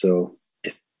 So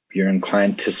if you're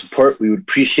inclined to support, we would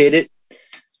appreciate it.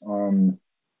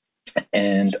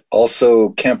 And also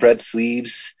Camp Red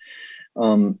Sleeves,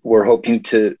 we're hoping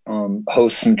to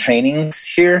host some trainings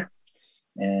here,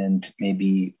 and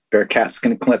maybe Bearcat's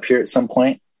going to come up here at some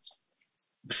point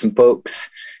with some folks,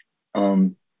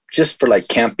 just for like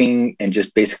camping and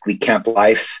just basically camp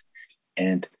life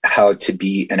and how to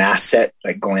be an asset,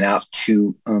 like going out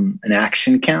to an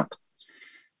action camp.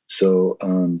 So,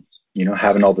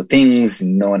 having all the things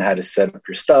and knowing how to set up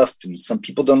your stuff. And some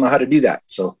people don't know how to do that.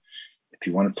 So if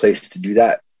you want a place to do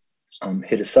that,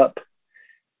 hit us up,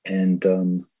 and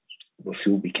we'll see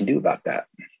what we can do about that.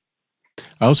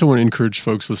 I also want to encourage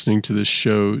folks listening to this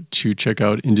show to check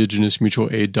out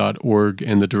indigenousmutualaid.org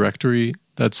and the directory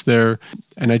that's there.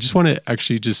 And I just want to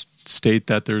actually just state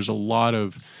that there's a lot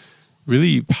of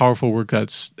really powerful work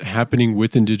that's happening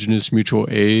with Indigenous Mutual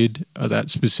Aid, that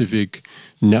specific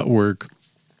network,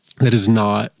 that is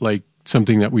not like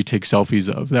something that we take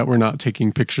selfies of, that we're not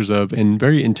taking pictures of, and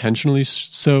very intentionally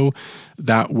so.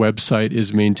 That website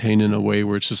is maintained in a way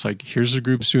where it's just like, here's the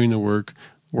groups doing the work.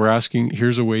 We're asking,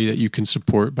 here's a way that you can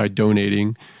support by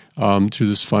donating through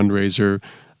this fundraiser.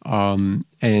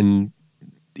 And,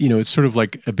 it's sort of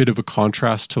like a bit of a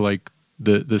contrast to like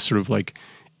the sort of like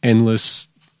endless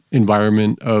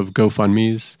environment of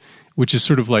GoFundMes, which is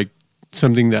sort of like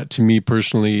something that to me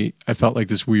personally, I felt like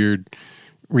this weird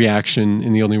reaction,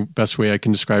 and the only best way I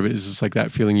can describe it is just like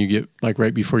that feeling you get like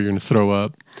right before you're going to throw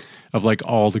up, of like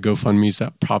all the GoFundMes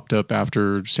that popped up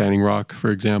after Standing Rock,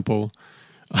 for example.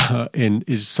 And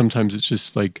sometimes it's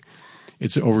just like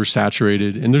it's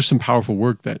oversaturated, and there's some powerful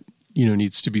work that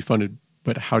needs to be funded,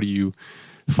 but how do you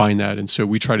find that? And so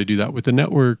we try to do that with the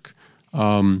network,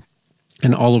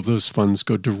 and all of those funds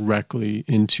go directly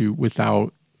into,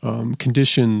 without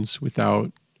conditions,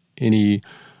 without any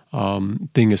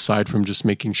thing aside from just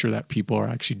making sure that people are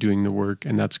actually doing the work,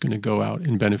 and that's going to go out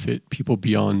and benefit people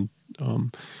beyond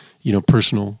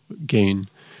personal gain.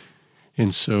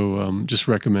 And so just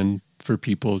recommend for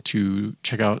people to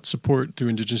check out support through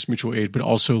Indigenous Mutual Aid, but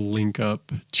also link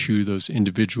up to those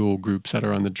individual groups that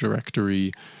are on the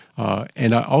directory.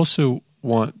 And I also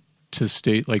want to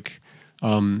state, like,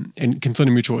 and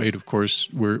Conflent Mutual Aid, of course,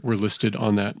 we're listed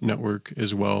on that network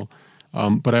as well.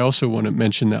 But I also want to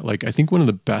mention that, like, I think one of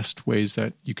the best ways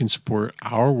that you can support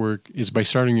our work is by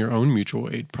starting your own mutual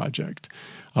aid project.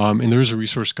 And there's a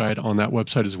resource guide on that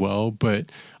website as well, but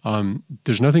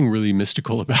there's nothing really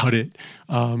mystical about it.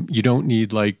 You don't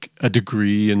need like a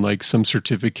degree and like some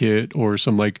certificate or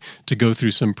some like to go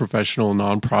through some professional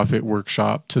nonprofit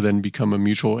workshop to then become a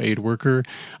mutual aid worker.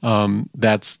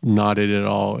 That's not it at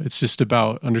all. It's just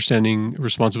about understanding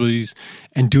responsibilities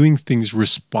and doing things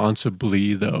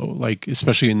responsibly, though, like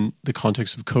especially in the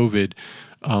context of COVID.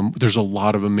 There's a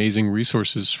lot of amazing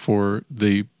resources for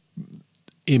the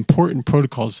important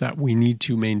protocols that we need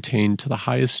to maintain to the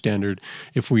highest standard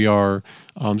if we are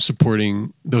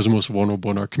supporting those most vulnerable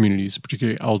in our communities,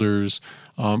 particularly elders.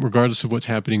 Regardless of what's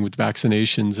happening with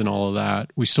vaccinations and all of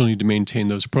that, we still need to maintain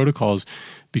those protocols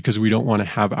because we don't want to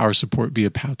have our support be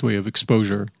a pathway of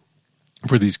exposure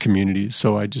for these communities.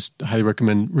 So I just highly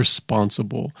recommend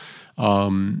responsible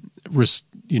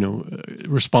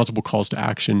responsible calls to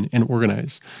action and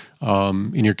organize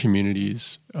in your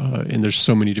communities. And there's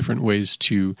so many different ways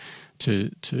to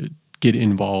get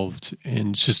involved. And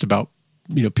it's just about,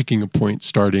 picking a point,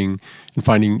 starting and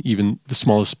finding even the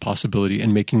smallest possibility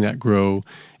and making that grow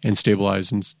and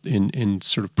stabilize and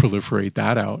sort of proliferate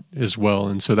that out as well.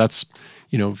 And so that's,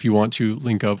 if you want to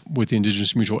link up with the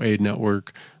Indigenous Mutual Aid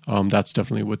Network, that's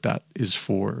definitely what that is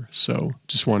for. So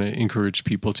just want to encourage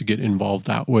people to get involved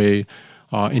that way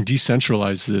and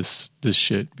decentralize this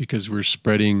shit, because we're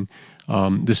spreading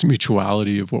this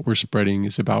mutuality of what we're spreading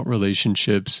is about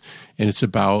relationships, and it's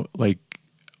about like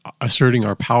asserting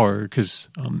our power, because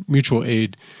mutual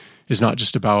aid is not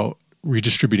just about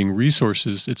redistributing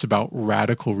resources, it's about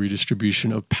radical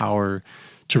redistribution of power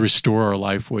to restore our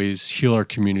lifeways, heal our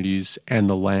communities and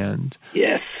the land.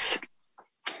 Yes.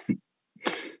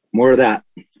 More of that.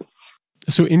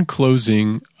 So in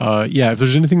closing, if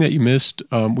there's anything that you missed,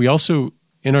 we also,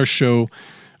 in our show,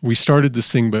 we started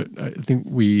this thing, but I think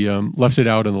we left it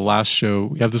out in the last show.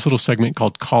 We have this little segment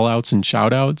called call-outs and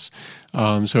shout-outs.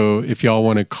 So if y'all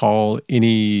want to call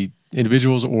any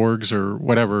individuals, orgs, or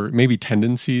whatever, maybe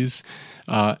tendencies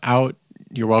out,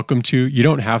 you're welcome to. You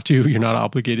don't have to. You're not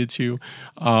obligated to.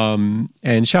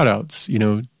 And shout-outs,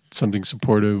 something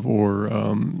supportive,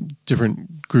 or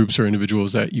different groups or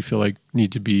individuals that you feel like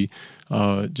need to be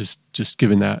just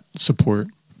given that support.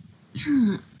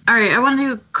 All right, I want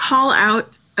to call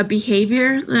out a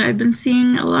behavior that I've been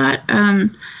seeing a lot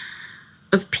of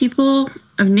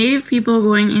Native people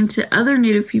going into other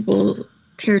Native people's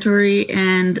territory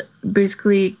and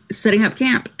basically setting up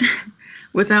camp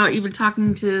without even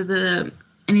talking to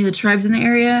any of the tribes in the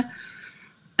area,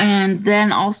 and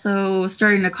then also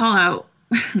starting to call out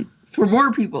for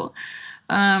more people.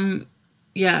 I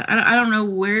don't know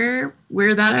where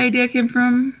that idea came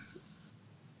from,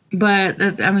 but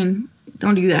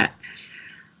don't do that.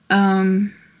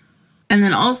 And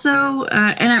then also,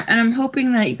 and I'm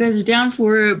hoping that you guys are down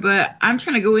for it, but I'm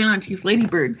trying to go in on Chief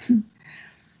Ladybird.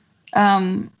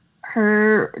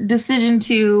 Her decision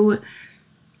to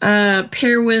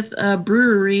pair with a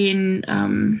brewery, and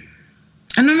I'm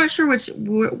not sure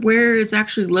where it's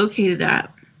actually located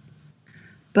at,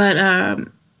 but I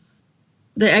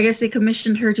guess they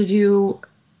commissioned her to do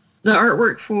the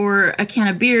artwork for a can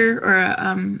of beer, or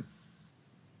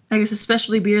a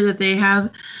specialty beer that they have,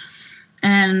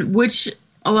 and which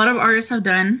a lot of artists have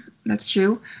done. That's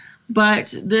true.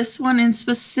 But this one in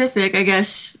specific, I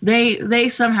guess they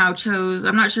somehow chose,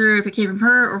 I'm not sure if it came from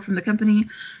her or from the company,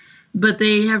 but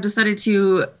they have decided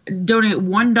to donate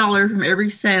 $1 from every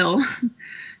sale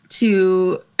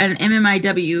to an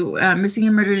MMIW, Missing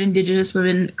and Murdered Indigenous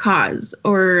Women cause,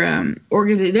 or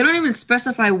organization. They don't even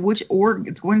specify which org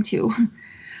it's going to.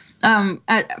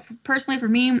 Personally, for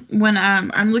me, when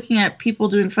I'm looking at people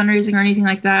doing fundraising or anything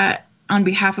like that on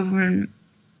behalf of an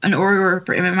org or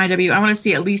for MMIW, I want to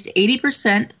see at least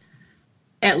 80%,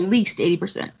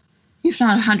 if not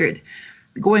 100,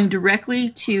 going directly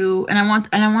to, and I want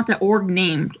the org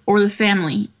named, or the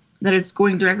family that it's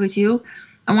going directly to.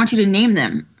 I want you to name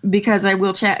them, because I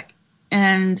will check.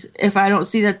 And if I don't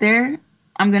see that there,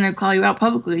 I'm going to call you out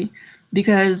publicly,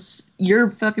 because you're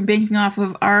fucking banking off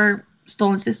of our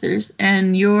stolen sisters,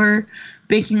 and you're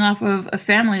banking off of a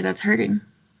family that's hurting,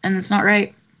 and it's not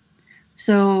right.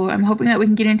 So I'm hoping that we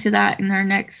can get into that in our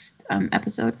next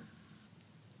episode.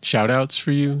 Shout outs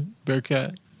for you,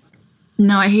 Bearcat?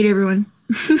 No, I hate everyone.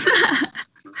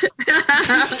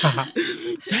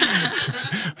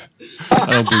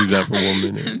 I don't believe that for 1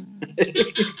 minute.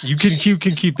 You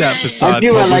can keep that facade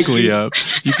publicly up.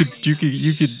 You could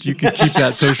keep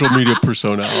that social media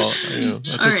persona out.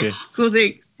 That's all okay. Right. Cool,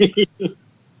 thanks.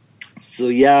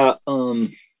 So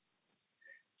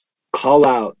call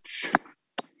outs.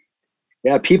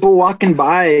 Yeah, people walking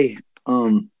by,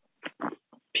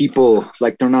 people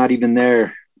like they're not even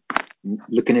there,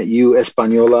 looking at you,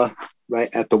 Española, right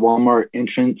at the Walmart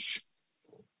entrance.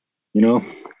 You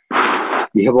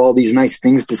have all these nice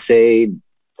things to say,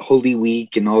 Holy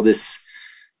Week and all this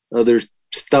other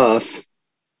stuff,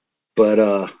 but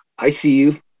I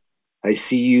see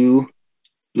you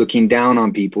looking down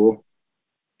on people,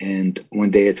 and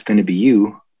one day it's going to be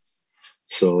you.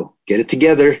 So get it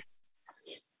together.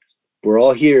 We're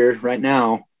all here right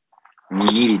now, and we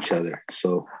need each other.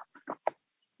 So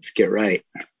let's get right.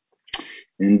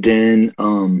 And then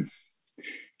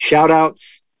shout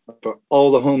outs for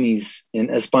all the homies in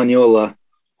Española,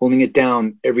 holding it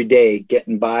down every day,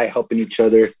 getting by, helping each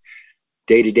other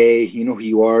day to day. You know who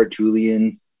you are,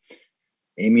 Julian,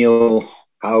 Emil,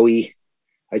 Howie.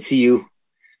 I see you.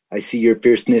 I see your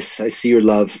fierceness. I see your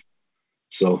love.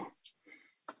 So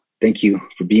thank you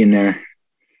for being there.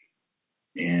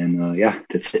 And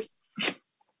that's it.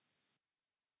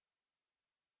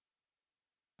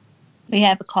 We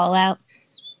have a call out.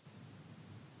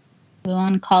 We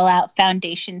want to call out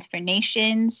Foundations for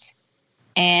Nations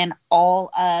and all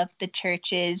of the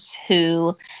churches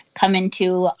who come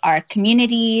into our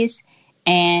communities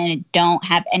and don't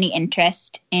have any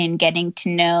interest in getting to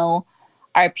know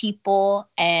our people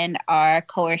and are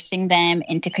coercing them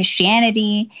into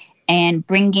Christianity and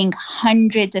bringing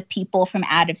hundreds of people from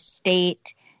out of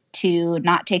state to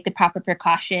not take the proper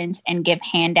precautions and give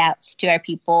handouts to our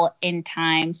people in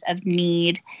times of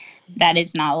need. That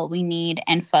is not what we need.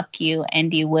 And fuck you.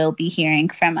 And you will be hearing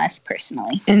from us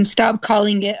personally. And stop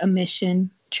calling it a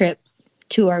mission trip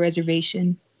to our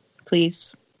reservation,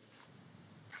 please.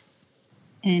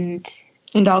 And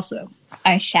also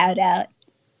our shout out.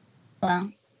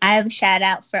 Well, I have a shout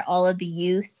out for all of the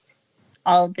youth,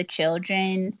 all of the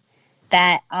children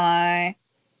that are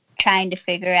trying to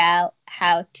figure out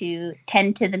how to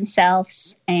tend to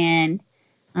themselves and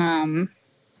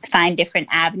find different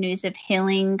avenues of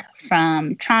healing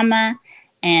from trauma.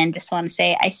 And just want to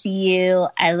say, I see you,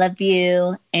 I love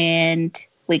you, and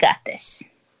we got this.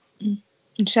 And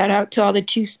shout out to all the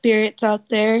Two Spirits out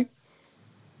there.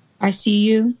 I see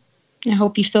you. I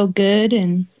hope you feel good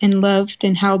and loved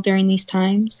and held during these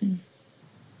times. And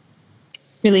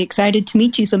really excited to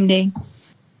meet you someday.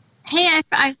 Hey,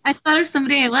 I thought of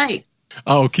somebody I like.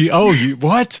 Oh, okay. Oh, you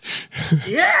what?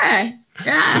 Yeah.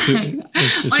 I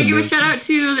want to give a shout out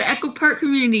to the Echo Park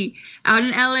community out in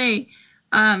LA.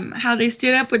 How they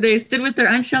stood with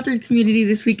their unsheltered community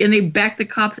this week, and they backed the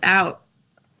cops out.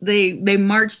 They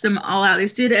marched them all out. They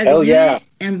stood as a unit,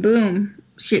 and boom,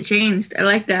 shit changed. I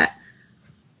like that.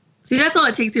 See, that's all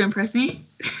it takes to impress me.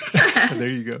 There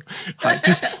you go.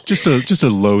 Just a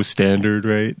low standard,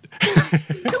 right?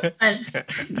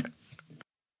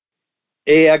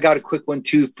 Hey, I got a quick one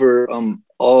too for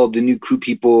all the new crew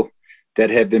people that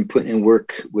have been putting in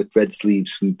work with Red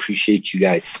Sleeves. We appreciate you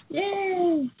guys.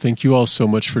 Yay! Thank you all so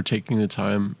much for taking the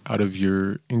time out of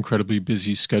your incredibly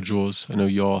busy schedules. I know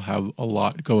you all have a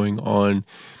lot going on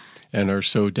and are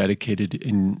so dedicated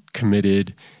and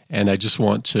committed. And I just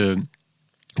want to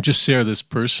just share this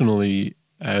personally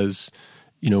as,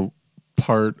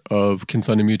 part of Kin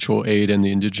Thunder Mutual Aid and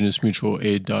the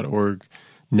IndigenousMutualAid.org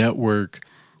network,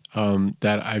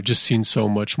 that I've just seen so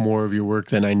much more of your work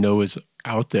than I know is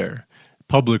out there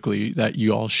publicly that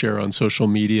you all share on social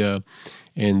media,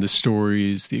 and the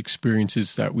stories, the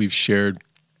experiences that we've shared,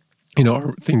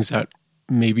 are things that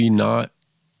maybe not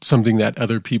something that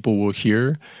other people will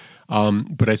hear,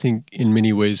 but I think in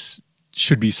many ways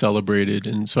should be celebrated.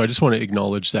 And so I just want to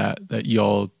acknowledge that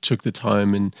y'all took the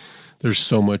time, and there's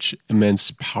so much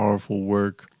immense, powerful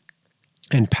work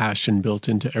and passion built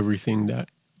into everything that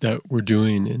we're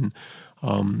doing. And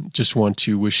just want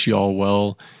to wish y'all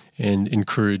well and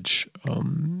encourage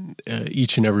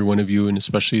each and every one of you, and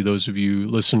especially those of you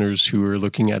listeners who are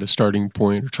looking at a starting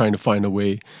point or trying to find a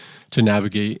way to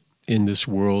navigate in this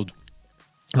world,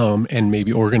 and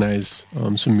maybe organize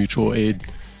some mutual aid,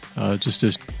 just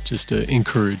to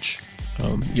encourage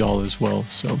y'all as well.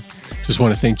 So just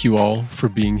want to thank you all for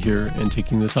being here and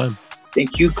taking the time.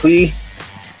 Thank you, Clee.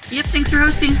 Yep, thanks for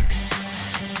hosting.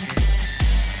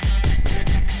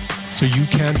 So you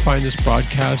can find this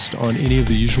broadcast on any of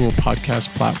the usual podcast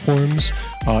platforms,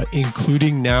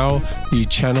 including now the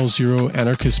Channel Zero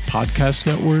Anarchist Podcast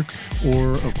Network,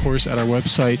 or of course at our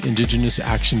website,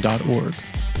 indigenousaction.org.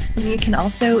 You can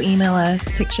also email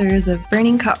us pictures of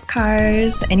burning cop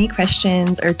cars, any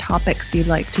questions or topics you'd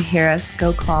like to hear us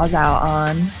go claws out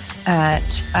on at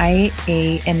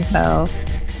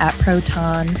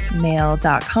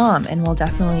iainfo@protonmail.com, and we'll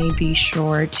definitely be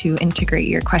sure to integrate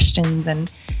your questions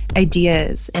and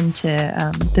ideas into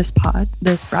this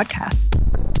broadcast.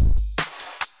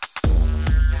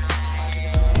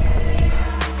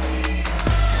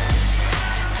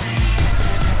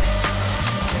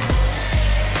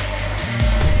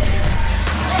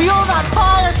 Fuel that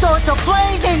fire so it's a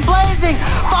blazing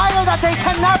fire that they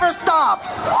can never stop.